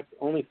matter of fact,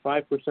 only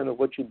 5% of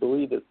what you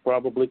believe is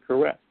probably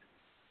correct.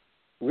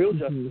 Real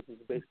justice is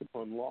based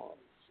upon laws,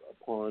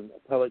 upon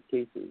appellate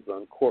cases,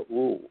 on court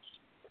rules.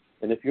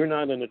 And if you're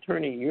not an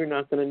attorney, you're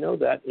not going to know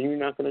that, and you're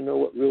not going to know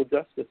what real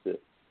justice is.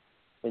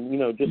 And,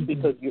 just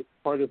because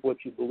part of what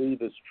you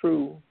believe is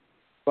true,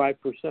 5%,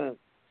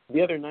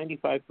 the other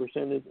 95%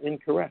 is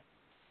incorrect.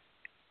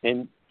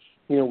 And,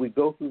 we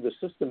go through the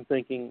system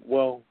thinking,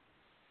 well,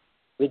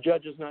 the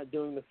judge is not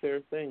doing the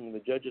fair thing. The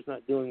judge is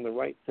not doing the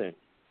right thing.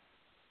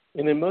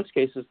 And in most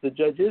cases, the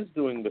judge is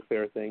doing the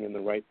fair thing and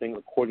the right thing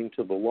according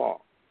to the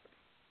law.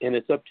 And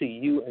it's up to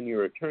you and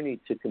your attorney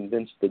to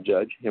convince the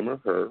judge, him or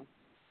her,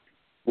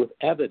 with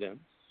evidence,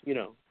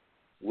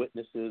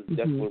 witnesses,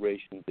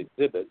 declarations,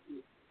 exhibits,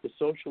 the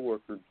social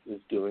worker is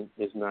doing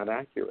is not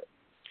accurate.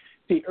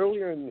 See,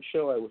 earlier in the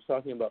show, I was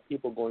talking about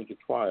people going to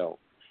trial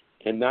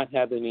and not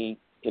have any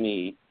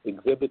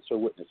exhibits or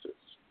witnesses.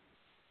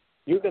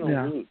 You're going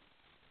to lose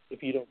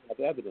if you don't have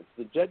evidence.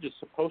 The judge is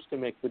supposed to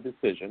make the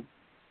decision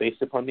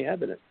based upon the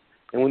evidence.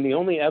 And when the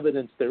only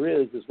evidence there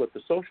is what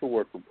the social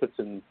worker puts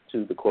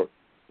into the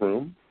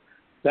courtroom,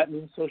 that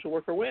means social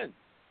worker wins.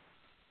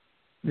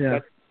 Yeah.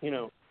 That's,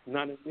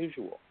 not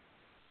unusual.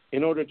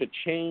 In order to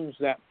change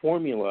that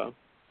formula,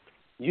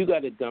 you got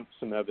to dump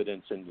some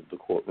evidence into the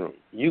courtroom.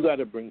 You got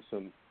to bring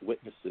some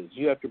witnesses.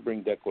 You have to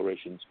bring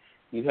declarations.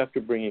 You have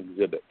to bring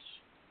exhibits.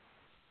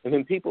 And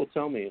then people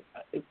tell me,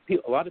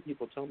 a lot of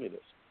people tell me this,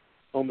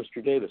 oh,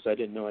 Mr. Davis, I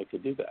didn't know I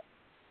could do that.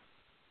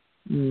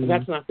 And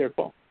that's not their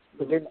fault.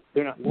 But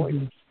they're not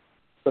lawyers.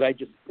 But I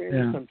just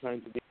fear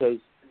sometimes because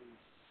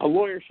a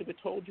lawyer should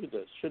have told you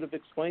this, should have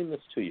explained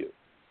this to you.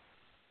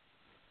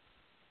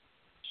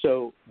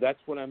 So that's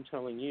what I'm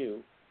telling you.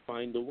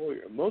 Find a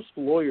lawyer. Most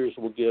lawyers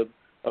will give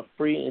a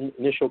free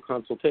initial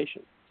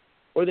consultation,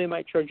 or they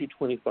might charge you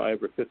 $25 or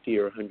 $50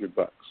 or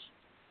 $100.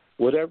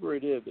 Whatever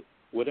it is,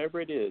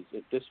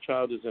 if this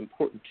child is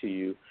important to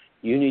you,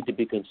 you need to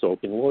be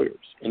consulting lawyers.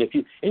 And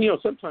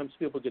sometimes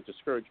people get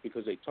discouraged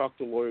because they talk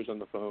to lawyers on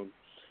the phone,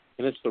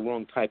 and it's the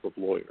wrong type of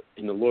lawyer,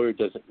 and the lawyer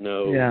doesn't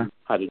know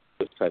how to do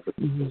this type of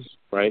business,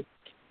 right?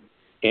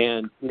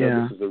 And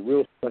this is a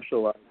real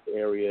specialized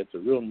area. It's a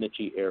real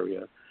niche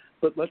area.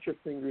 But let your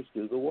fingers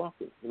do the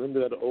walking. Remember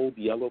that old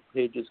Yellow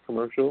Pages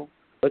commercial?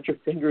 Let your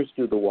fingers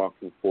do the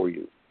walking for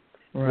you.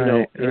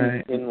 Right,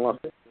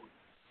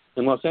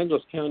 in Los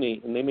Angeles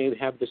County, and they may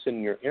have this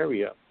in your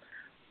area,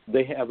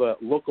 they have a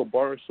local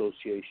bar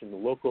association,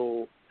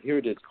 here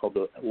it is, called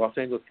the Los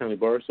Angeles County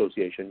Bar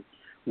Association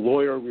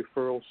Lawyer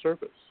Referral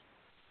Service.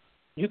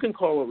 You can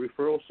call a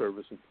referral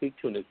service and speak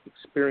to an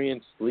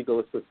experienced legal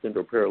assistant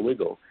or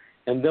paralegal,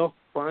 and they'll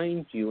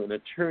find you an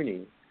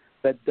attorney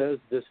that does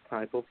this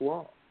type of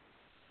law.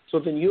 So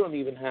then you don't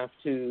even have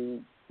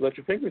to let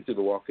your fingers do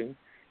the walking.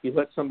 You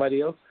let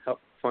somebody else help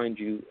find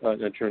you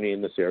an attorney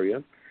in this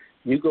area.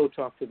 You go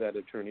talk to that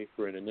attorney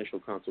for an initial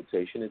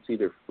consultation. It's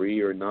either free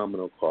or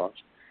nominal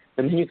cost.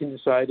 And then you can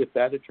decide if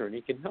that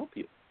attorney can help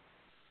you.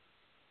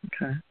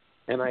 Okay.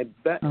 And I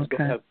bet you'll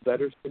have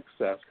better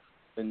success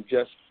than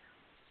just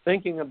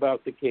thinking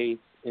about the case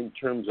in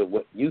terms of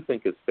what you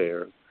think is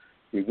fair,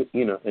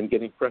 and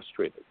getting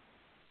frustrated.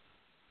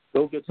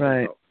 Go get some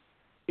help.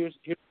 Here's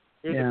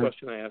a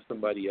question I asked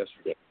somebody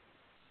yesterday.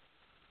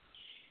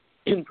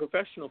 In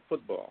professional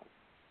football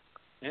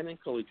and in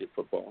collegiate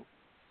football,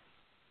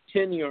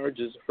 10 yards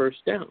is a first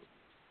down.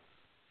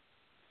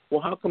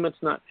 Well, how come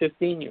it's not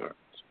 15 yards?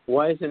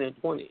 Why isn't it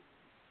 20?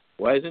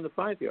 Why isn't it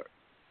 5 yards?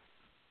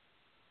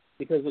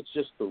 Because it's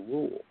just the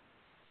rule.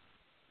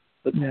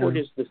 The court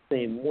is the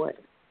same way.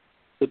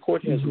 The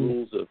court has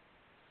rules of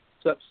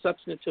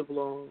substantive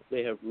law.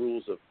 They have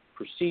rules of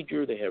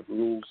procedure. They have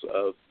rules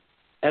of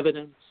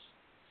evidence,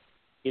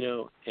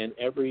 and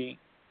every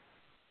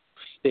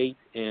state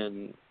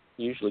and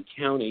usually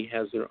county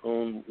has their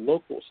own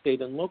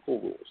state and local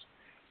rules.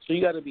 So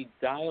you got to be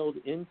dialed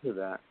into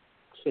that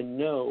to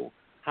know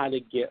how to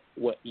get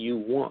what you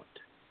want.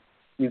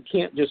 You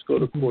can't just go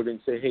to court and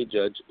say, hey,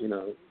 judge,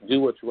 do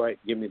what's right,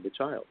 give me the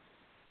child.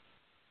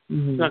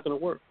 It's not going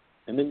to work.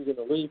 And then you're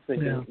going to leave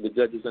thinking the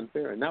judge is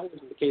unfair. And that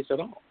wasn't the case at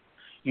all.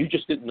 You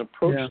just didn't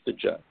approach the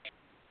judge.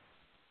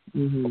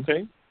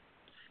 Okay?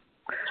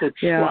 So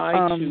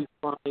try to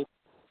find a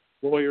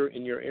lawyer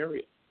in your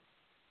area.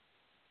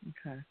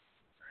 Okay.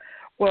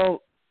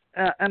 Well,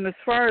 and as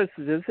far as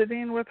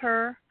visiting with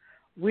her,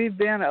 we've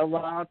been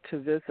allowed to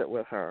visit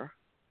with her.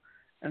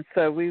 And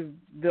so we've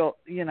built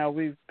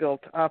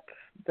up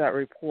that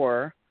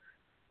rapport.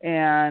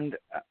 And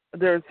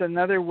there's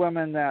another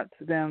woman that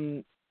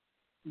then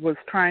was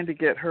trying to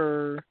get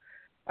her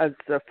as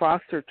a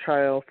foster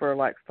child for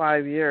like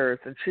 5 years,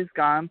 and she's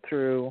gone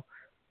through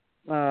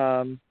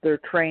their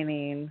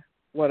training,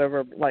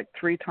 whatever, like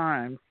 3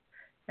 times,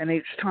 and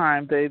each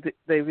time they've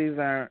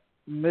either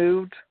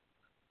moved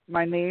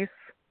my niece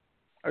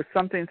or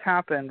something's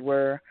happened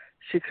where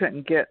she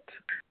couldn't get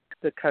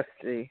the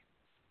custody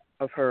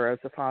of her as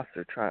a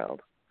foster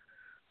child.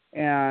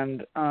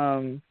 And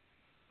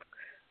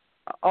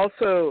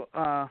also,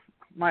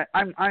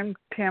 I'm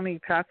Tammy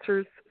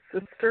Patzer's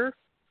sister.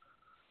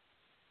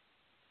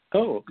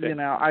 Oh, okay.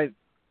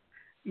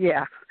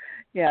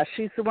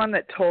 She's the one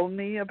that told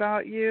me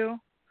about you,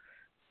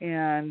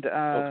 and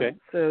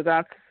so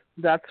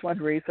that's one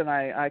reason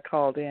I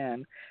called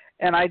in.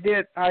 And I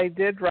did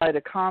write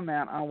a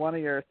comment on one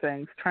of your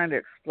things trying to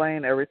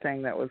explain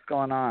everything that was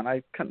going on.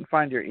 I couldn't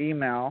find your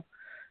email,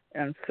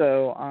 and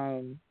so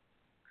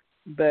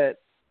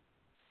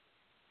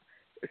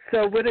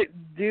so would it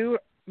do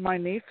my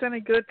niece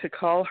any good to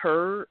call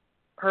her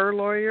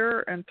lawyer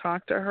and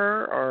talk to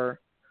her, or?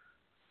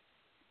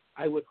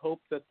 I would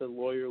hope that the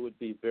lawyer would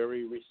be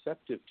very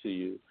receptive to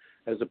you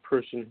as a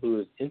person who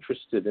is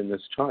interested in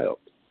this child.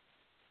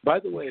 By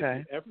the way, if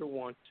you ever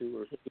want to,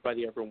 or if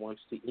anybody ever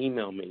wants to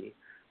email me,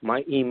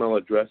 my email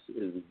address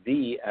is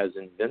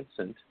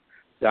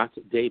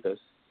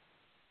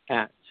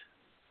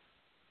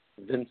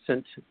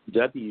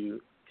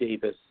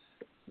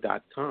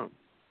vincent.davis@vincentwdavis.com.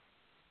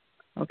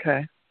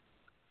 Okay.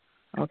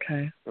 All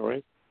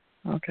right.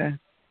 Okay.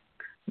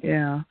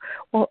 Yeah.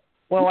 Well,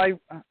 I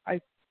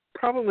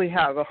probably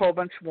have a whole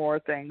bunch more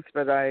things,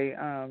 but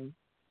I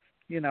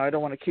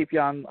don't want to keep you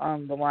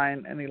on the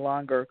line any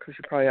longer because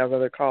you probably have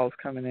other calls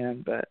coming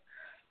in. But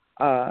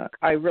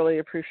I really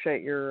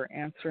appreciate your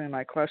answering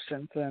my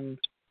questions and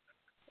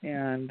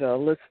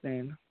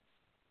listening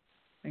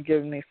and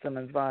giving me some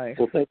advice.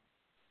 Well,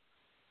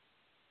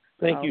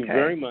 thank you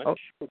very much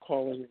for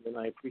calling, and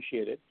I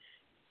appreciate it.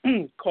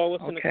 Call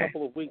us in a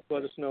couple of weeks.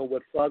 Let us know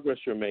what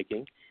progress you're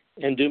making.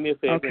 And do me a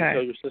favor and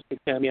tell your sister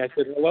Tammy I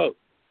said hello.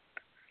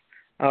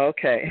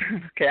 Okay.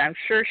 I'm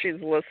sure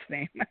she's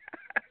listening.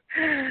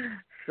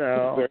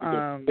 So,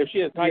 there she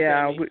is. Hi,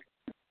 Tammy.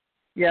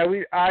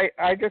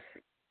 I just,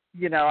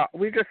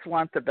 we just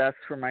want the best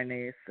for my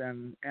niece,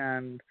 and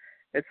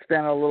it's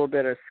been a little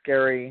bit of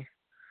scary,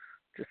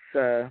 just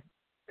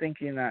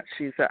thinking that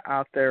she's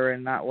out there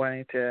and not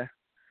wanting to.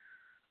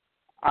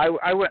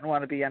 I wouldn't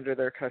want to be under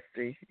their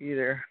custody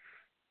either.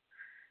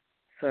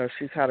 So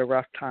she's had a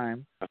rough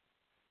time.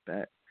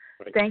 But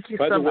thank you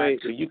so much. By the way,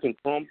 you can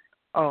call.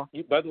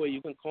 By the way,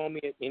 you can call me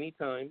at any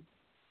time,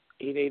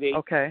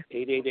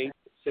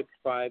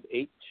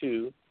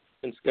 888-888-6582,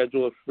 and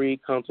schedule a free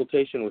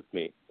consultation with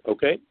me.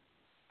 Okay?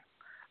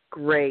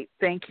 Great.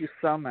 Thank you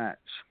so much.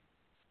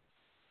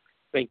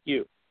 Thank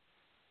you.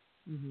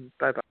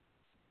 Bye-bye.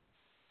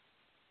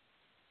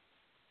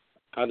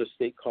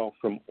 Out-of-state call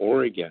from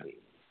Oregon.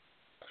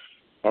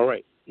 All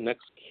right.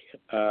 Next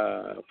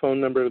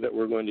phone number that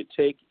we're going to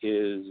take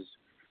is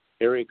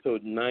area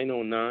code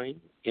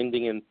 909,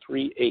 ending in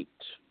 38.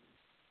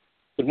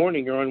 Good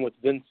morning. You're on with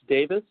Vince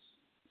Davis.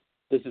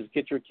 This is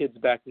Get Your Kids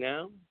Back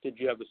Now. Did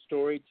you have a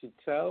story to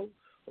tell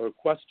or a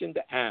question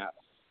to ask?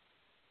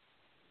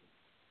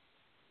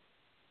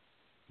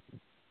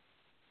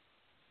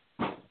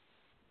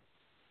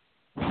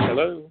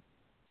 Hello?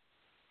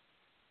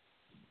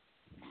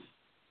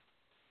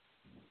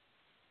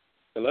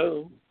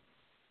 Hello?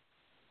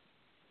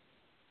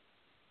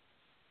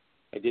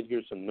 I did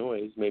hear some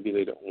noise. Maybe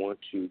they don't want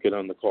to get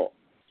on the call.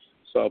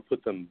 So I'll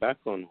put them back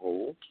on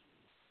hold.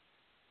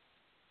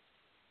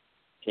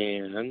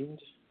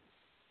 And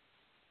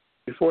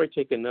before I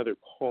take another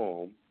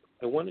call,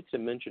 I wanted to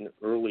mention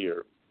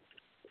earlier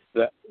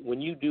that when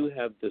you do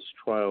have this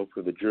trial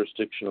for the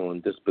jurisdictional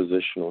and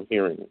dispositional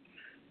hearing,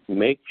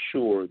 make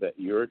sure that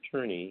your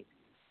attorney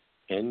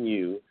and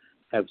you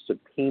have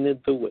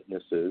subpoenaed the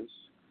witnesses,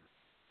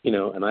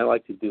 and I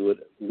like to do it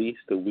at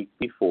least a week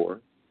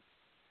before.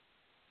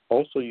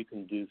 Also, you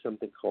can do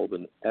something called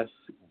an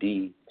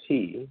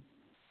SDT,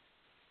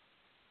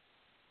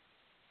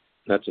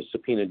 That's a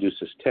subpoena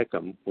ducis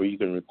tecum, where you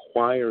can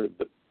require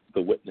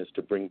the witness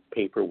to bring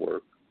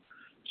paperwork.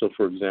 So,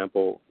 for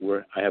example,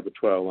 I have a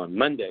trial on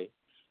Monday,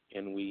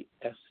 and we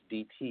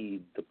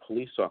SDT'd the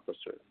police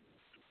officer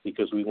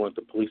because we want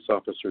the police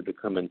officer to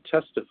come and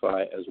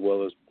testify as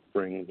well as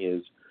bring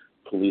his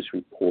police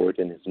report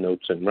and his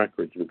notes and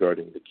records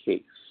regarding the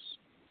case.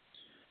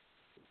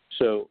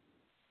 So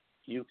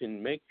you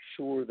can make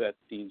sure that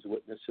these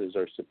witnesses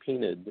are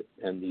subpoenaed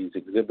and these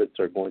exhibits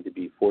are going to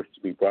be forced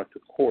to be brought to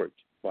court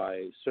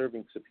by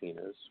serving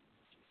subpoenas,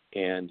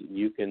 and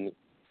you can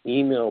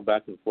email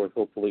back and forth,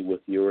 hopefully, with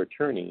your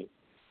attorney,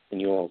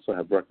 and you'll also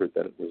have record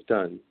that it was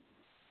done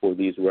for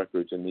these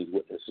records and these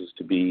witnesses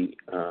to be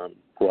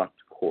brought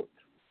to court.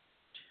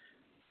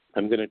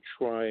 I'm going to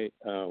try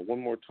one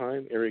more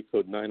time, area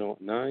code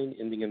 909,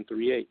 ending in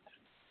 38.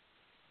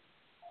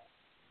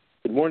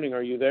 Good morning,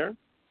 are you there?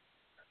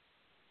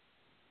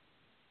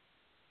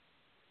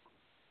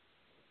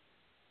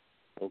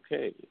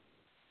 Okay.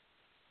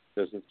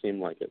 Doesn't seem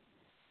like it.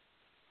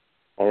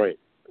 All right.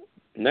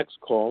 Next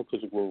call,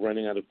 because we're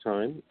running out of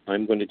time,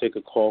 I'm going to take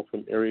a call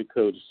from area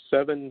code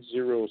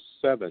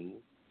 707,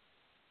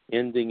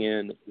 ending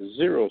in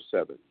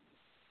 07.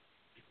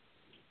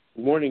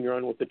 Good morning. You're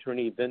on with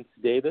Attorney Vince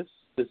Davis.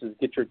 This is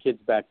Get Your Kids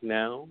Back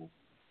Now.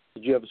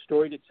 Did you have a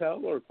story to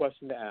tell or a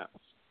question to ask?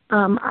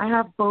 I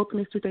have both,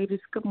 Mr. Davis.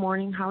 Good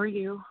morning. How are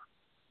you?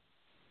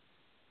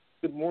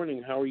 Good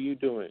morning. How are you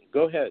doing?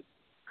 Go ahead.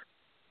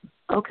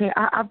 Okay,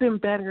 I've been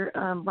better.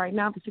 Right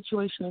now, the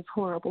situation is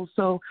horrible.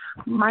 So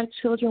my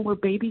children were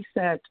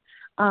babysat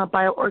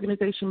by an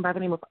organization by the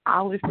name of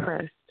Olive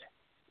Crest,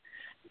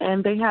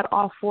 and they had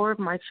all four of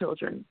my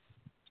children.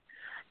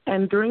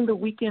 And during the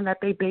weekend that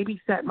they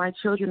babysat my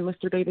children,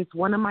 Mr. Davis,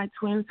 one of my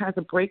twins has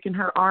a break in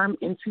her arm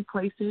in two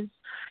places,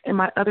 and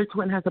my other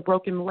twin has a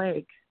broken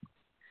leg.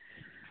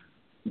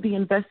 The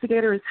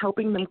investigator is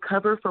helping them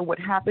cover for what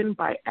happened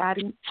by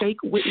adding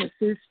fake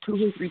witnesses to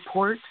his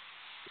report.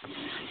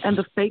 And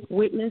the fake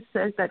witness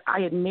says that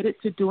I admitted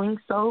to doing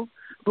so,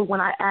 but when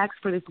I asked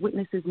for this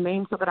witness's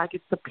name so that I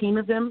could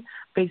subpoena them,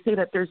 they say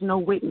that there's no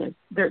witness.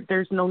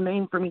 There's no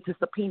name for me to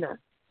subpoena.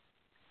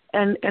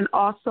 And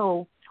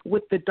also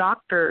with the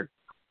doctor,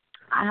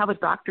 I have a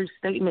doctor's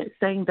statement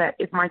saying that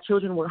if my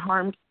children were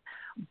harmed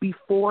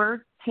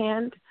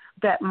beforehand,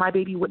 that my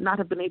baby would not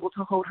have been able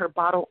to hold her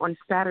bottle on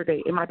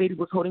Saturday, and my baby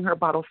was holding her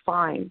bottle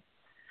fine.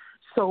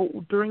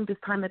 So during this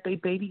time that they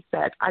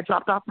babysat, I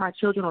dropped off my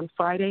children on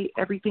Friday.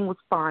 Everything was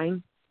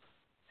fine.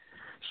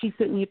 She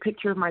sent me a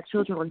picture of my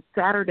children on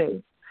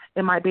Saturday,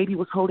 and my baby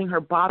was holding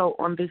her bottle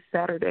on this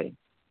Saturday.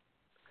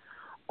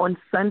 On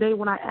Sunday,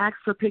 when I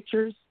asked for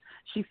pictures,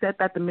 she said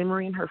that the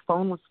memory in her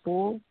phone was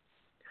full.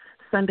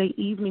 Sunday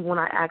evening, when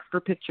I asked for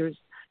pictures,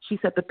 she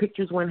said the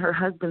pictures were in her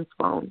husband's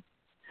phone.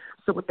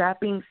 So with that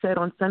being said,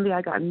 on Sunday,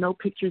 I got no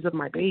pictures of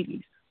my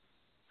babies.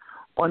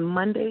 On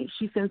Monday,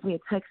 she sends me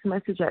a text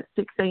message at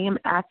 6 a.m.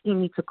 asking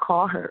me to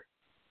call her.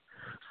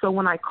 So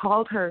when I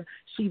called her,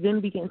 she then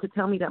began to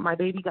tell me that my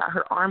baby got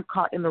her arm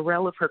caught in the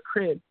rail of her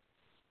crib,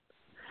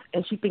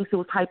 and she thinks it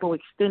was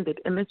hypoextended.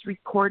 And this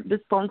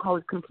phone call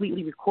is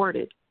completely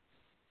recorded.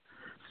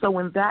 So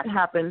when that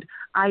happened,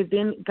 I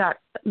then got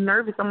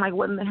nervous. I'm like,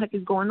 what in the heck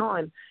is going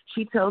on?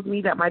 She tells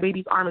me that my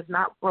baby's arm is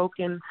not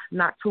broken,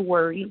 not to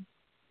worry,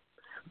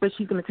 but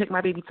she's going to take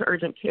my baby to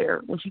urgent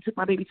care. When she took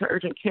my baby to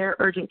urgent care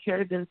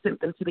then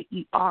sent them to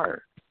the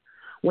ER.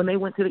 When they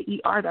went to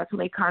the ER, that's when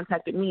they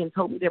contacted me and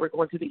told me they were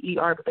going to the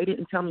ER, but they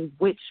didn't tell me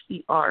which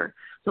ER.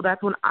 So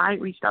that's when I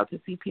reached out to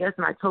CPS,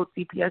 and I told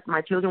CPS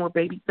my children were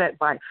babysat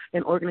by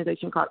an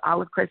organization called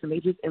Olive Crest, and they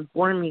just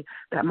informed me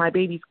that my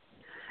baby's.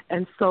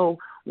 And so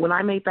when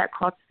I made that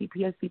call to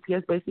CPS,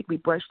 CPS basically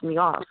brushed me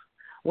off.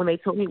 When they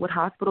told me what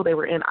hospital they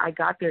were in, I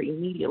got there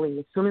immediately.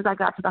 As soon as I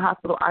got to the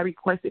hospital, I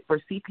requested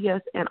for CPS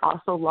and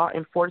also law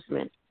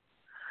enforcement.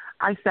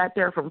 I sat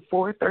there from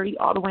 4:30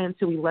 all the way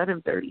until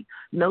 11:30.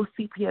 No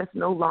CPS,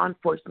 no law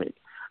enforcement.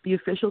 The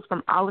officials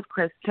from Olive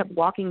Crest kept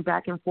walking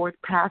back and forth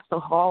past the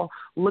hall,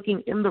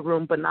 looking in the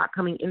room but not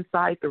coming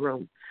inside the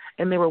room.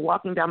 And they were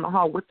walking down the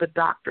hall with the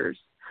doctors.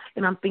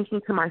 And I'm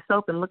thinking to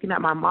myself and looking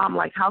at my mom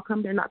like, how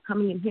come they're not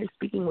coming in here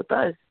speaking with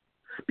us?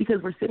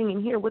 Because we're sitting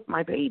in here with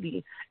my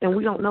baby, and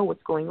we don't know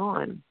what's going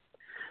on.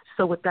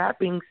 So with that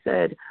being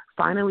said,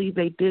 finally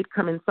they did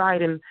come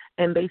inside, and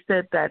they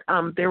said that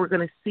they were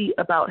going to see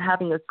about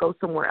having us go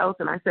somewhere else.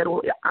 And I said,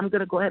 well, I'm going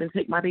to go ahead and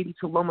take my baby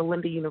to Loma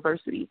Linda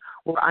University,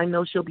 where I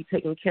know she'll be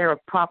taken care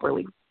of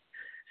properly.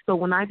 So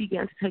when I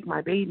began to take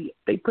my baby,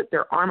 they put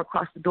their arm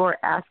across the door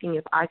asking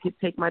if I could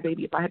take my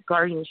baby, if I had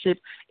guardianship,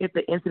 if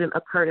the incident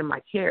occurred in my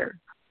care.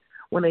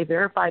 When they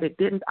verified it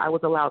didn't, I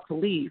was allowed to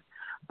leave,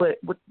 but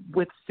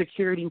with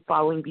security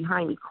following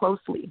behind me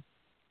closely,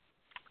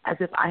 as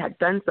if I had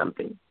done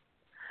something.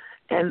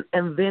 And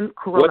then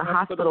Corona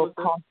Hospital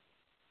called.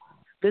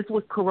 This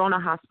was Corona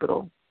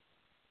Hospital.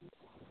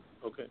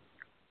 Okay.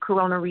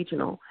 Corona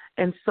Regional.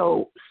 And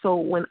so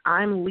when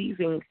I'm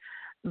leaving,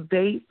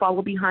 they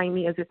follow behind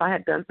me as if I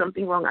had done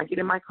something wrong. I get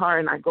in my car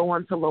and I go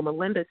on to Loma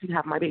Linda to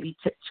have my baby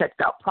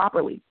checked out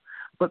properly.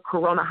 But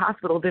Corona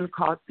Hospital then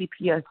called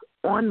CPS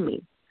on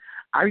me.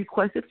 I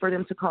requested for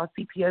them to call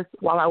CPS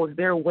while I was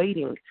there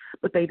waiting,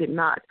 but they did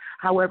not.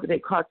 However, they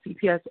called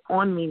CPS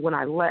on me when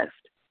I left.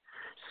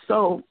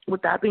 So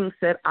with that being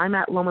said, I'm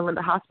at Loma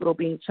Linda Hospital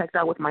being checked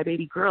out with my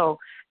baby girl,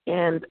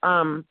 and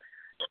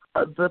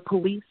the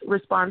police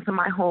respond to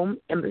my home,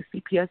 and the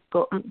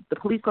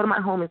police go to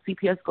my home, and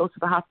CPS goes to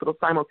the hospital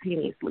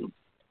simultaneously.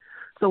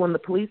 So when the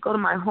police go to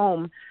my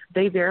home,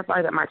 they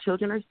verify that my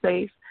children are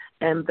safe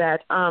and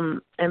that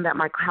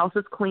my house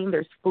is clean,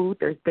 there's food,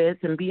 there's beds,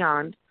 and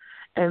beyond.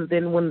 And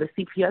then when the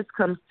CPS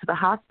comes to the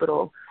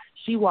hospital,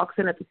 she walks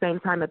in at the same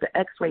time that the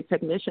X-ray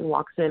technician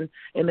walks in,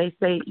 and they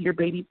say, your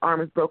baby's arm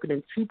is broken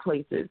in 2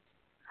 places.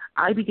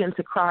 I begin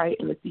to cry,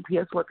 and the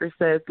CPS worker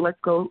says, let's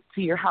go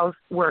to your house.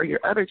 Where are your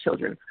other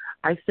children?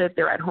 I said,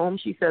 they're at home.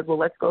 She says, well,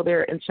 let's go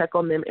there and check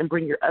on them and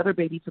bring your other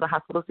baby to the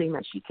hospital, saying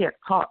that she can't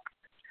talk.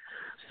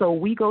 So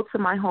we go to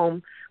my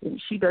home.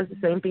 She does the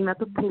same thing that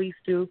the police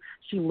do.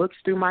 She looks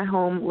through my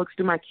home, looks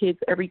through my kids,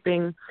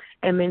 everything,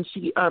 and then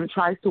she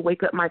tries to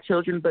wake up my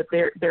children, but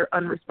they're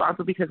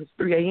unresponsive because it's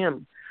 3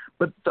 a.m.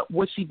 But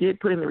what she did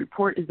put in the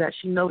report is that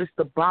she noticed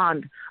the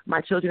bond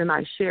my children and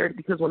I shared,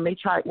 because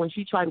when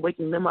she tried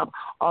waking them up,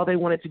 all they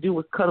wanted to do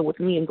was cuddle with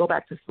me and go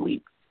back to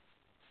sleep.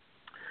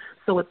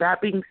 So with that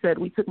being said,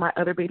 we took my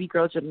other baby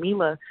girl,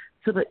 Jamila,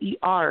 to the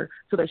ER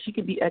so that she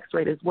could be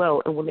x-rayed as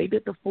well. And when they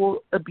did the full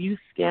abuse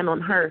scan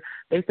on her,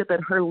 they said that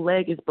her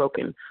leg is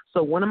broken.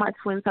 So one of my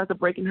twins has a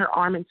break in her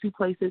arm in 2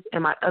 places,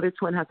 and my other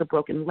twin has a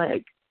broken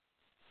leg.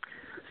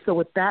 So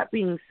with that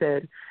being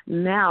said,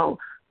 now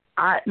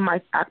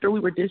after we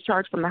were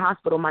discharged from the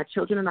hospital, my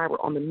children and I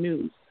were on the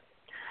news.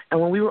 And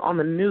when we were on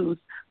the news,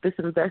 this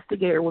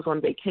investigator was on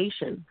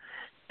vacation.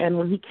 And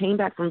when he came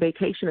back from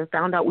vacation and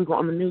found out we were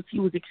on the news,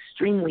 he was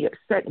extremely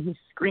upset, and he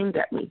screamed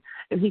at me.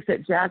 And he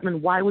said,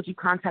 Jasmine, why would you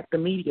contact the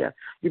media?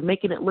 You're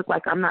making it look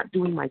like I'm not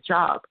doing my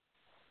job.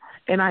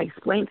 And I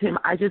explained to him,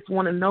 I just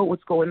want to know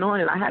what's going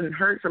on, and I hadn't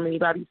heard from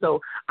anybody,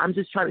 so I'm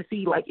just trying to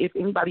see, like, if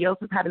anybody else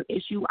has had an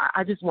issue,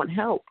 I just want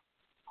help.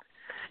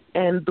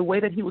 And the way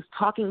that he was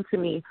talking to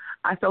me,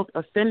 I felt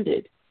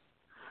offended.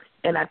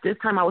 And at this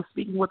time, I was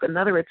speaking with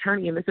another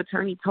attorney, and this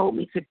attorney told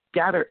me to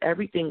gather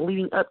everything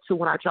leading up to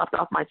when I dropped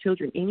off my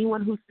children.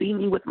 Anyone who's seen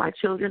me with my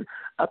children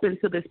up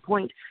until this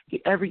point,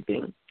 get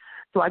everything.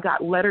 So I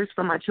got letters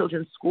from my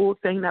children's school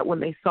saying that when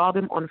they saw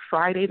them on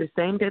Friday, the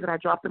same day that I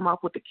dropped them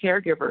off with the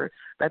caregiver,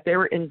 that they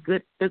were in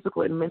good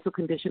physical and mental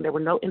condition. There were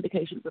no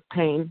indications of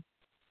pain.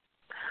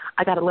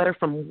 I got a letter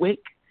from WIC,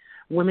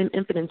 Women,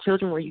 Infant, and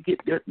Children, where you get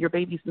your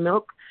baby's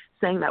milk,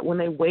 saying that when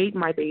they weighed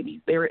my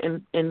babies, they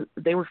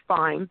were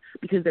fine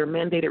because they're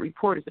mandated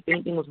reporters. If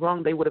anything was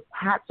wrong, they would have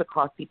had to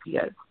call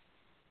CPS.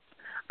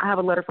 I have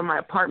a letter from my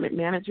apartment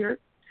manager,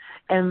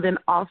 and then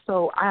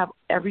also I have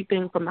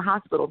everything from the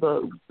hospital,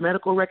 the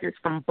medical records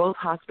from both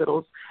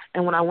hospitals.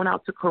 And when I went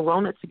out to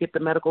Corona to get the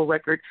medical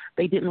record,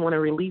 they didn't want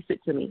to release it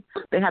to me.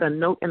 They had a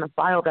note in the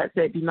file that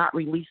said, do not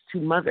release to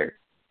mother.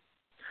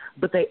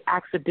 But they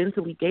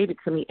accidentally gave it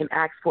to me and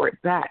asked for it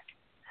back.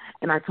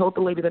 And I told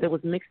the lady that it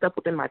was mixed up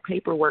within my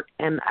paperwork,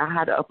 and I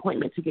had an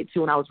appointment to get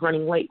to, and I was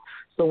running late.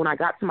 So when I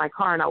got to my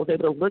car and I was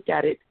able to look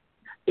at it,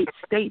 it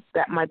states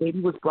that my baby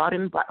was brought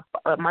in by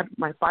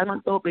my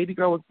 5-month-old baby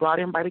girl was brought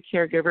in by the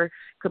caregiver,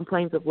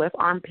 complains of left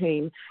arm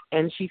pain,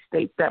 and she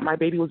states that my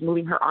baby was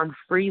moving her arm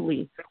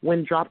freely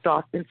when dropped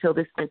off until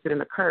this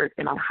incident occurred,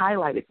 and I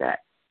highlighted that.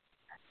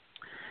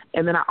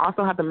 And then I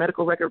also have the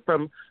medical record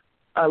from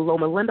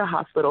Loma Linda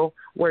Hospital,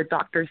 where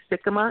Dr.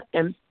 Sikama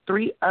and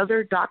 3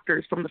 other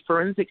doctors from the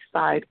forensic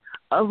side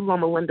of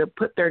Loma Linda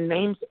put their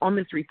names on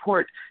this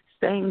report,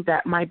 saying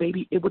that my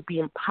baby, it would be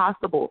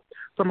impossible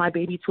for my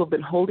baby to have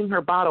been holding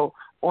her bottle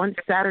on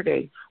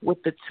Saturday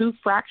with the 2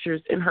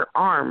 fractures in her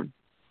arm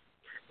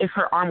if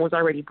her arm was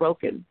already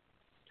broken.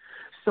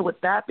 So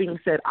with that being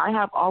said, I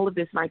have all of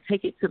this, and I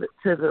take it to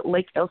the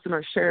Lake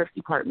Elsinore Sheriff's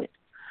Department.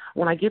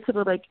 When I get to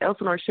the Lake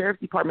Elsinore Sheriff's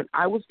Department,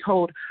 I was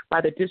told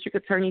by the District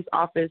Attorney's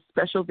Office,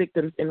 Special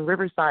Victims in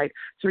Riverside,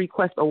 to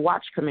request a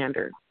watch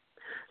commander.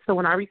 So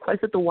when I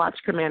requested the watch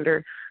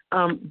commander,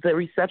 the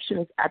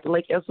receptionist at the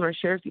Lake Elsinore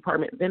Sheriff's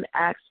Department then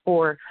asked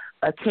for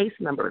a case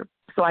number.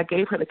 So I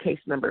gave her the case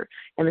number.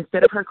 And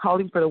instead of her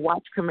calling for the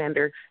watch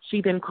commander,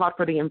 she then called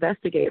for the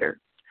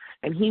investigator.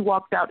 And he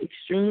walked out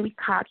extremely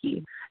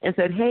cocky and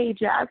said, hey,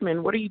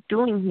 Jasmine, what are you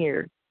doing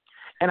here?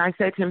 And I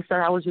said to him,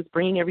 sir, I was just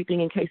bringing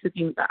everything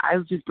I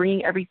was just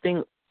bringing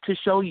everything to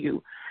show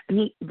you.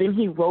 And then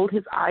he rolled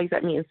his eyes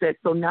at me and said,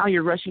 so now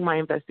you're rushing my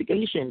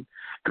investigation.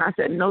 And I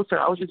said, no, sir,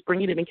 I was just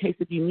bringing it in case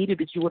if you needed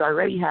it, you would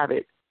already have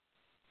it.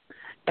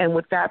 And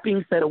with that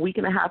being said, a week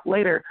and a half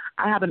later,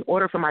 I have an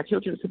order for my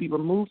children to be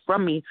removed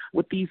from me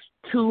with these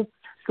 2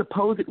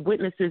 supposed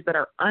witnesses that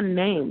are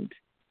unnamed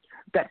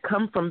that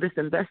come from this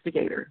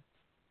investigator.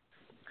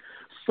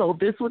 So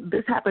this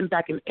happened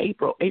back in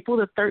April. April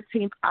the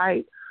 13th,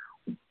 I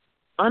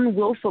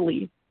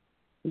unwillfully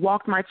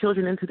walked my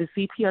children into the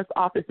CPS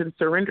office and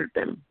surrendered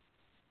them.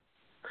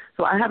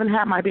 So I haven't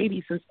had my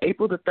baby since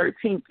April the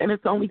 13th, and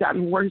it's only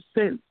gotten worse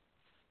since.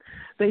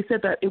 They said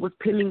that it was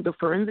pending the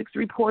forensics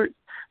report.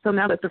 So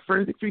now that the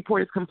forensics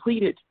report is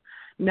completed,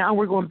 Now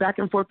we're going back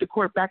and forth to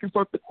court,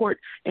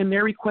 and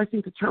they're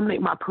requesting to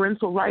terminate my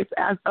parental rights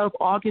as of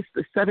August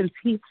the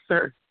 17th,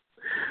 sir.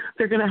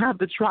 They're going to have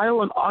the trial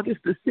on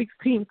August the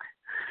 16th,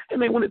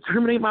 and they want to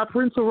terminate my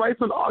parental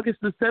rights on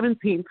August the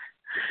 17th.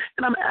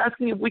 And I'm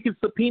asking if we could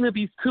subpoena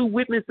these two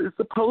witnesses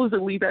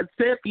supposedly that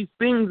said these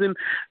things, and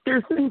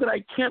they're saying that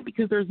I can't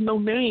because there's no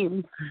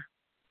names.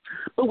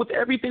 But with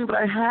everything that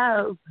I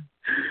have,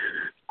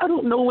 I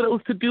don't know what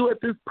else to do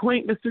at this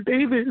point, Mr.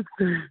 Davis.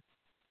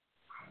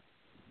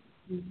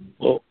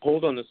 Well,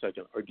 hold on a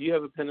second. Or do you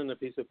have a pen and a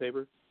piece of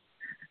paper?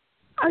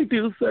 I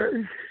do,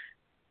 sir.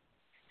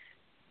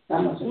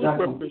 Who's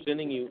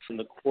representing you in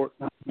the court,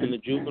 in the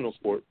juvenile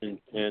court in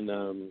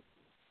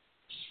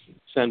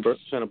San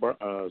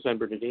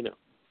Bernardino?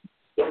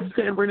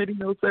 San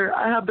Bernardino, sir.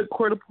 I have the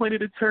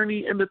court-appointed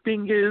attorney, and the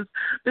thing is,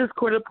 this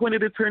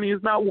court-appointed attorney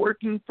is not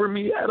working for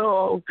me at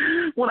all.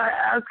 When I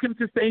ask him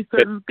to say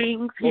certain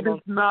things, he does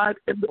not.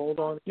 Hold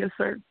on. Yes,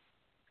 sir.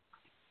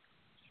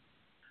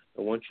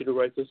 I want you to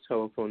write this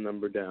telephone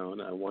number down.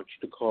 I want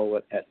you to call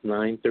it at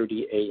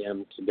 9:30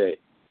 a.m. today.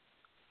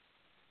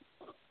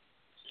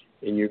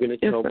 And you're going to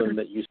tell them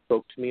that you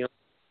spoke to me on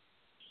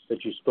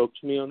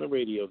the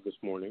radio this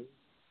morning,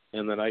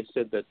 and that I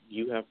said that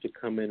you have to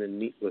come in and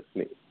meet with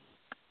me.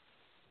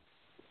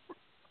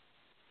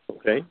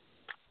 Okay?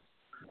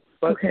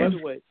 But okay. By the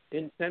way,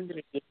 in San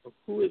Bernardino,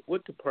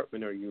 what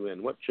department are you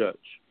in? What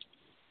judge?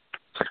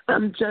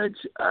 I'm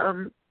Judge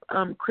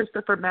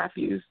Christopher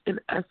Matthews in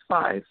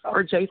S5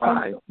 or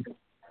J5.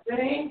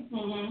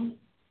 Mm-hmm.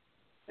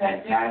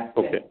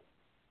 Okay.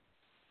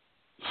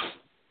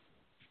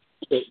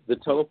 The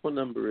telephone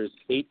number is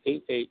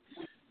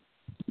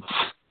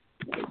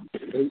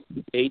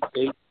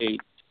 888-888.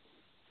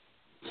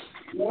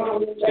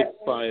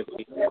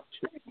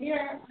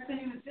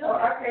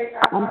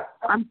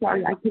 I'm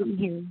sorry, I couldn't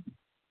hear.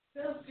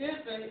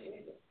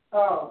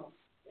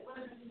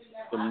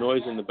 Some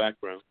noise in the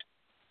background.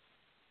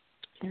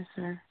 Yes,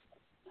 sir.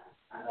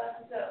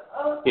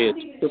 Okay,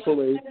 it's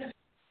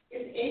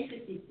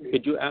 888.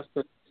 Could you ask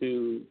them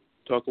to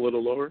talk a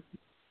little lower?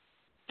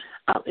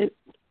 I'm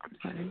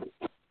sorry.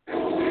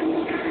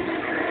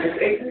 It's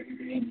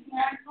 8:59.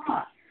 9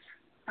 o'clock.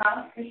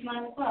 Huh? It's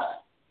 9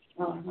 o'clock.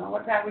 Oh, no.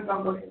 What time we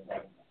gonna go to sleep?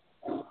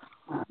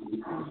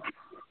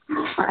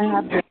 I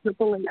have the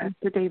AAA,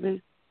 Mr.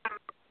 Davis.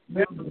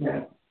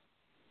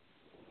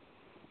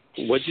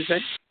 What'd you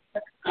say?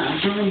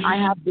 I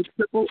have the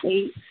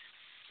 888.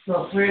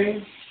 So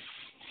pretty.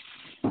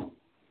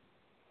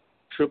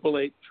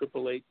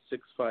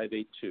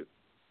 888-6582.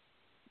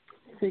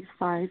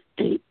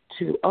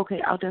 6582.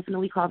 Okay, I'll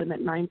definitely call them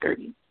at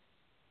 9:30.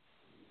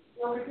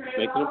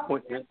 Make an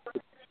appointment.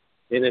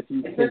 And if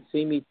you can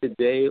see me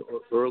today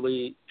or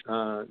early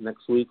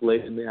next week,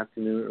 late in the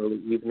afternoon, early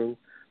evening,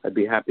 I'd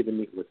be happy to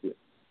meet with you.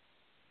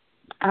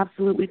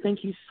 Absolutely.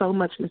 Thank you so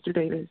much, Mr.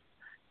 Davis.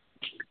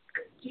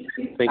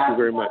 Thank you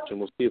very much, and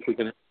we'll see if we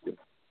can help you.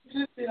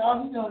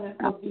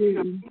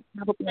 Absolutely.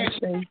 Have a blessed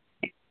day.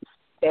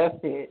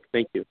 That's it.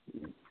 Thank you.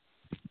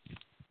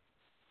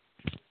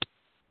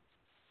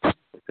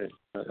 Okay,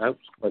 that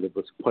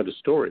was quite a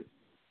story.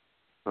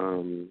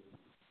 I'm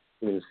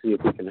going to see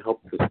if we can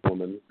help this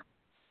woman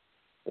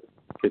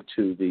get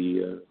to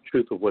the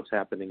truth of what's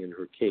happening in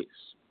her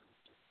case.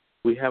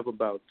 We have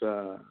about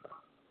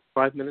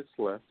 5 minutes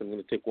left. I'm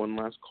going to take one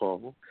last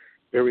call.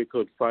 Area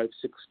code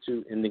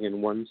 562 ending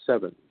in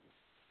 17.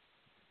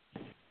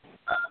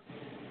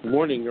 Good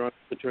morning, Your Honor,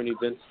 Attorney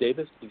Vince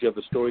Davis. Did you have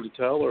a story to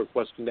tell or a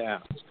question to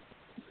ask?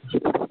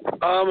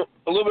 A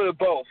little bit of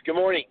both. Good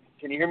morning.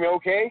 Can you hear me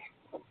okay?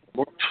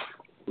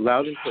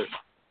 Loud and clear.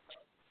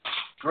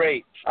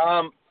 Great.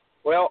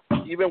 Well,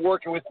 you've been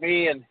working with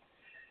me, and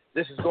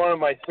this is going on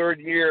my third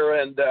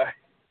year, and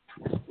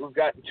we've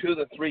gotten 2 of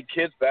the 3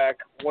 kids back.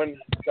 One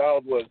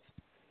child was,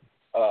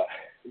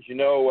 as you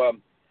know,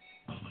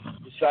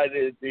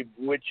 decided to be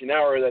bewitching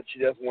her that she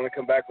doesn't want to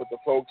come back with the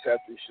folks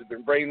after she's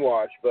been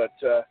brainwashed. But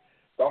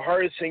the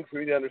hardest thing for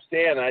me to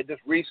understand, I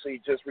just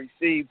recently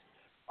received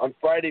on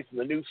Friday from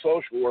the new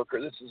social worker.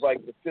 This is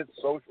like the 5th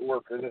social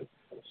worker. The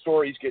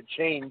stories get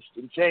changed.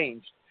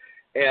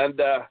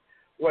 And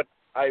what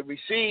I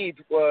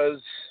received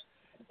was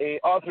a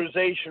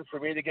authorization for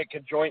me to get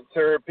conjoint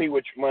therapy,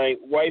 which my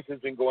wife has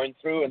been going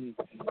through, and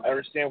I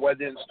understand why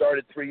they didn't start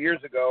it 3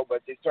 years ago,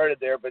 but they started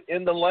there. But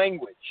in the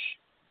language,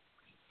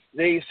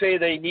 they say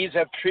they need to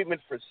have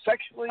treatment for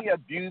sexually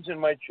abusing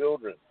my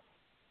children.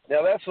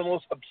 Now, that's the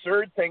most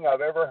absurd thing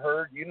I've ever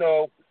heard. You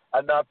know,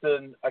 I've not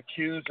been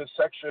accused of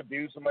sexual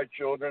abuse of my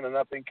children. I've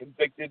not been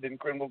convicted in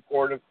criminal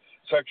court of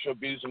sexual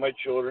abuse of my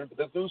children. But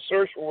this new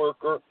social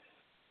worker,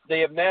 they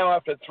have now,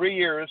 after 3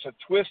 years, have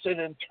twisted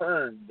and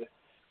turned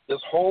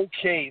this whole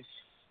case.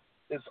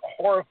 Is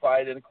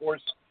horrified. And, of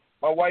course,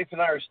 my wife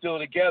and I are still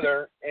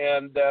together,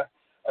 and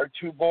our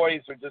 2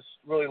 boys are just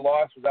really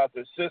lost without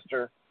their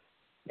sister.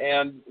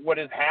 And what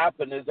has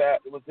happened is that,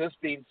 with this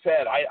being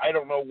said, I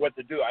don't know what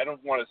to do. I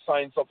don't want to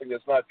sign something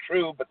that's not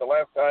true, but the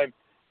last time,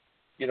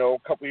 you know, a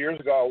couple of years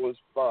ago, I was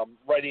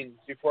writing,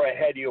 before I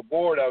had you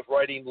aboard, I was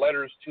writing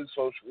letters to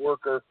social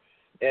worker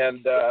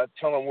and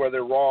tell them where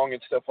they're wrong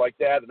and stuff like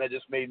that, and that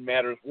just made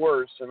matters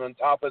worse. And on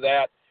top of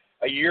that,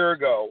 a year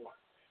ago,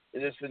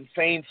 this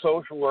insane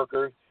social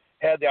worker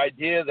had the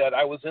idea that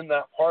I was in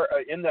the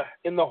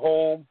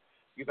home.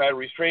 You've had a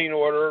restraining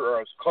order, or I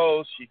was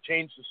close. She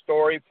changed the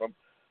story from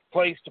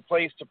place to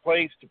place to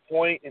place to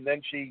point, and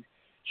then she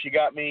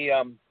got me,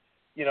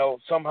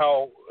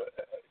 somehow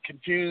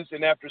confused.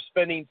 And after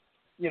spending,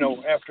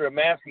 after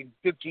amassing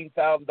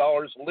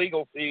 $15,000 in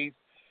legal fees,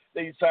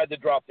 they decided to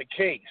drop the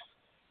case.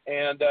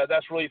 And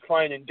that's really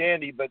fine and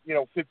dandy, but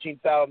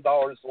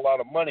 $15,000 is a lot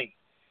of money.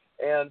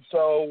 And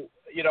so,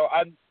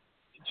 I'm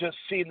just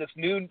seeing this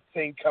new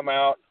thing come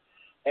out,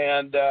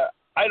 and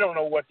I don't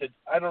know what to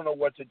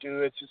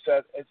do. It's just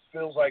that it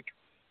feels like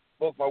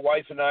both my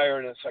wife and I are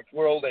in a sick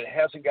world. It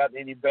hasn't gotten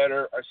any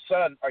better.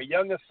 Our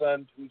youngest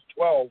son, who's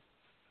 12,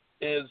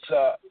 is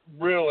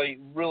really,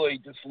 really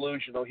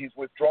disillusioned. He's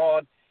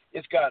withdrawn.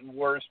 It's gotten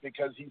worse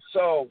because he's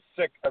so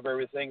sick of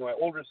everything. My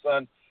older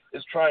son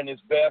is trying his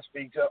best,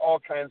 but he's got all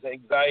kinds of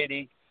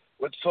anxiety.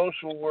 What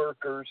social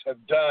workers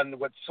have done,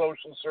 what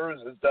social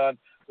services has done,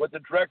 what the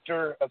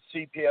director of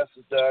CPS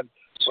has done,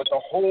 what the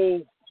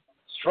whole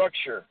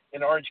structure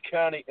in Orange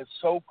County is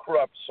so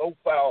corrupt, so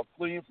foul,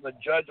 including from the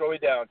judge all the way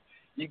down.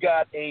 You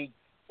got a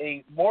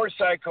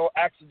motorcycle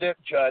accident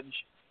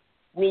judge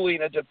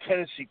ruling a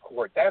dependency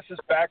court. That's his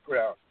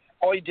background.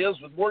 All he did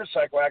was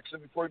motorcycle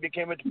accident before he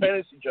became a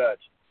dependency judge.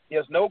 He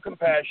has no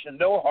compassion,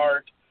 no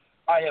heart.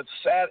 I have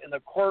sat in the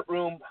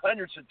courtroom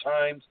hundreds of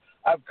times.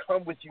 I've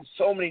come with you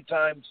so many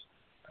times,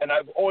 and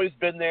I've always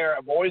been there.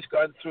 I've always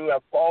gone through.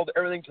 I've followed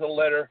everything to the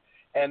letter,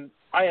 and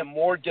I am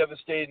more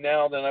devastated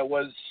now than I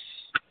was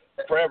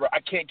forever. I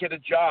can't get a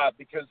job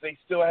because they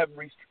still haven't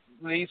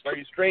released my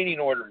restraining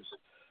orders,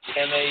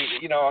 and they,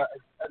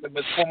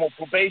 with formal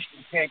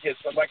probation, can't get.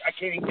 So I'm like, I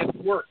can't even get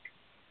to work.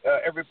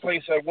 Every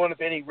place I want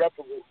of any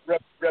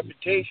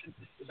reputation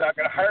is not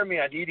going to hire me.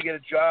 I need to get a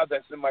job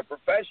that's in my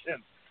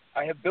profession.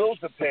 I have bills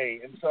to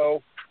pay, and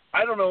so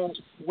I don't know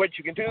what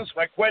you can do. So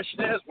my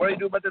question is, what do you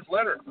do about this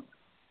letter?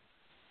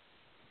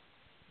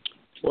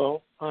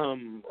 Well,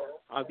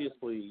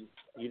 obviously,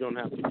 you don't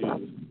have to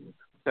do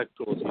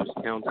sexual abuse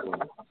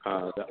counseling.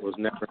 That was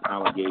never an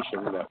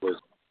allegation. That was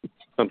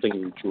something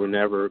you were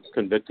never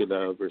convicted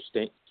of, or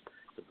the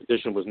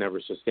petition was never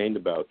sustained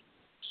about.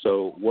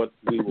 So what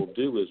we will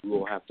do is we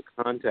will have to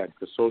contact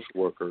the social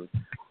worker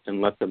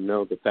and let them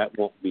know that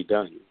won't be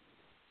done.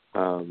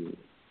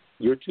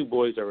 Your two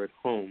boys are at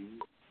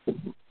home.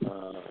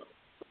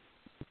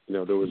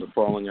 There was a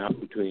falling out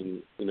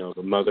between,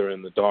 the mother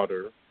and the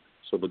daughter,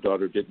 so the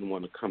daughter didn't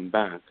want to come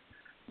back.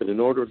 But in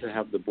order to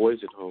have the boys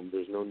at home,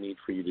 there's no need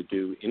for you to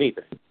do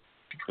anything,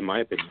 in my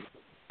opinion.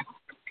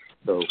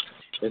 So,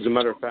 as a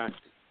matter of fact,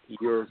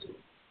 your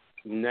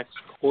next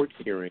court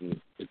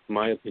hearing, it's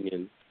my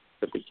opinion,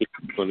 that the case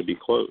is going to be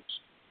closed.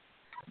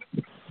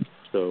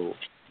 So,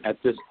 at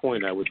this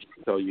point, I would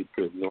tell you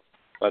to ignore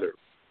the letter.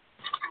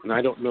 And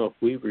I don't know if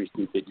we've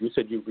received it. You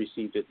said you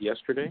received it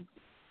yesterday?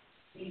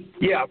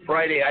 Yeah,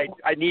 Friday.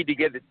 I need to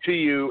get it to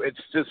you. It's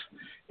just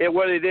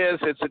what it is.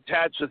 It's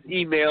attached with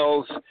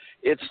emails.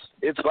 It's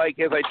like,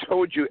 as I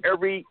told you,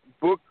 every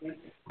book,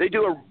 they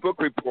do a book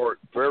report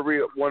for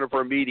every one of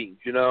our meetings,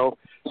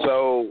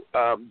 So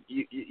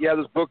you have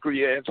this book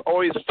review. It's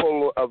always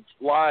full of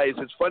lies.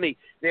 It's funny.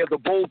 They have the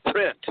bold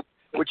print,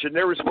 which are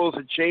never supposed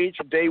to change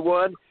from day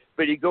one,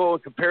 but you go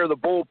and compare the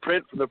bold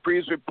print from the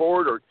previous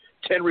report or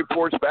 10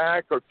 reports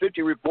back or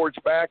 50 reports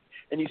back,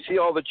 and you see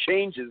all the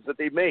changes that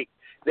they make.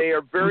 They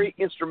are very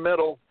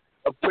instrumental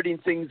of putting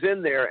things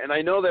in there. And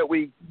I know that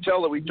we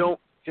tell that we don't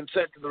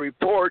consent to the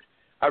report.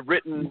 I've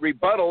written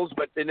rebuttals,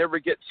 but they never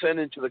get sent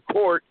into the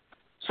court.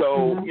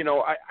 So,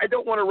 I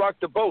don't want to rock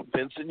the boat,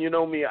 Vincent. You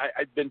know me.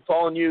 I've been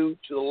following you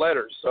to the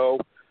letter. So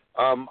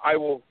I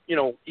will,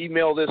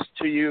 email this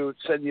to you,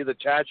 send you the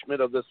attachment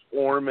of this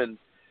form and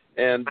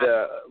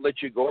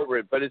let you go over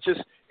it. But it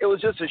was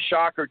just a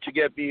shocker to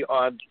get me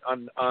on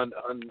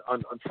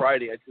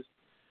Friday.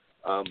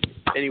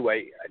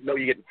 Anyway, I know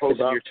you're getting close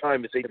to your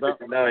time. It's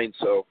 8:59,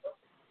 so.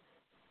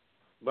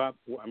 Bob,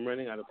 I'm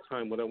running out of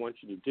time. What I want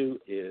you to do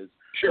is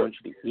Sure. I want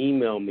you to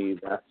email me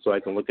that so I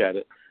can look at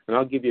it, and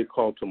I'll give you a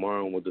call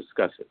tomorrow and we'll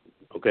discuss it,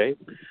 okay?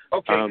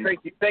 Okay,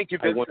 thank you,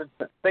 Vincent.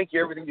 Thank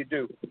you, everything you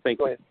do.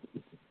 Go ahead.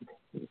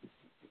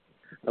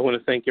 I want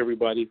to thank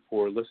everybody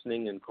for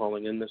listening and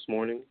calling in this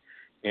morning,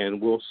 and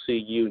we'll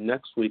see you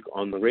next week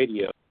on the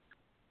radio.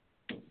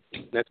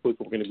 Next week,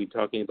 we're going to be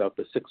talking about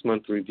the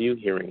 6-month review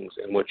hearings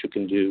and what you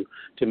can do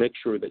to make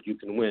sure that you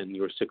can win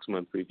your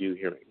 6-month review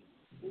hearing.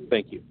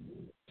 Thank you.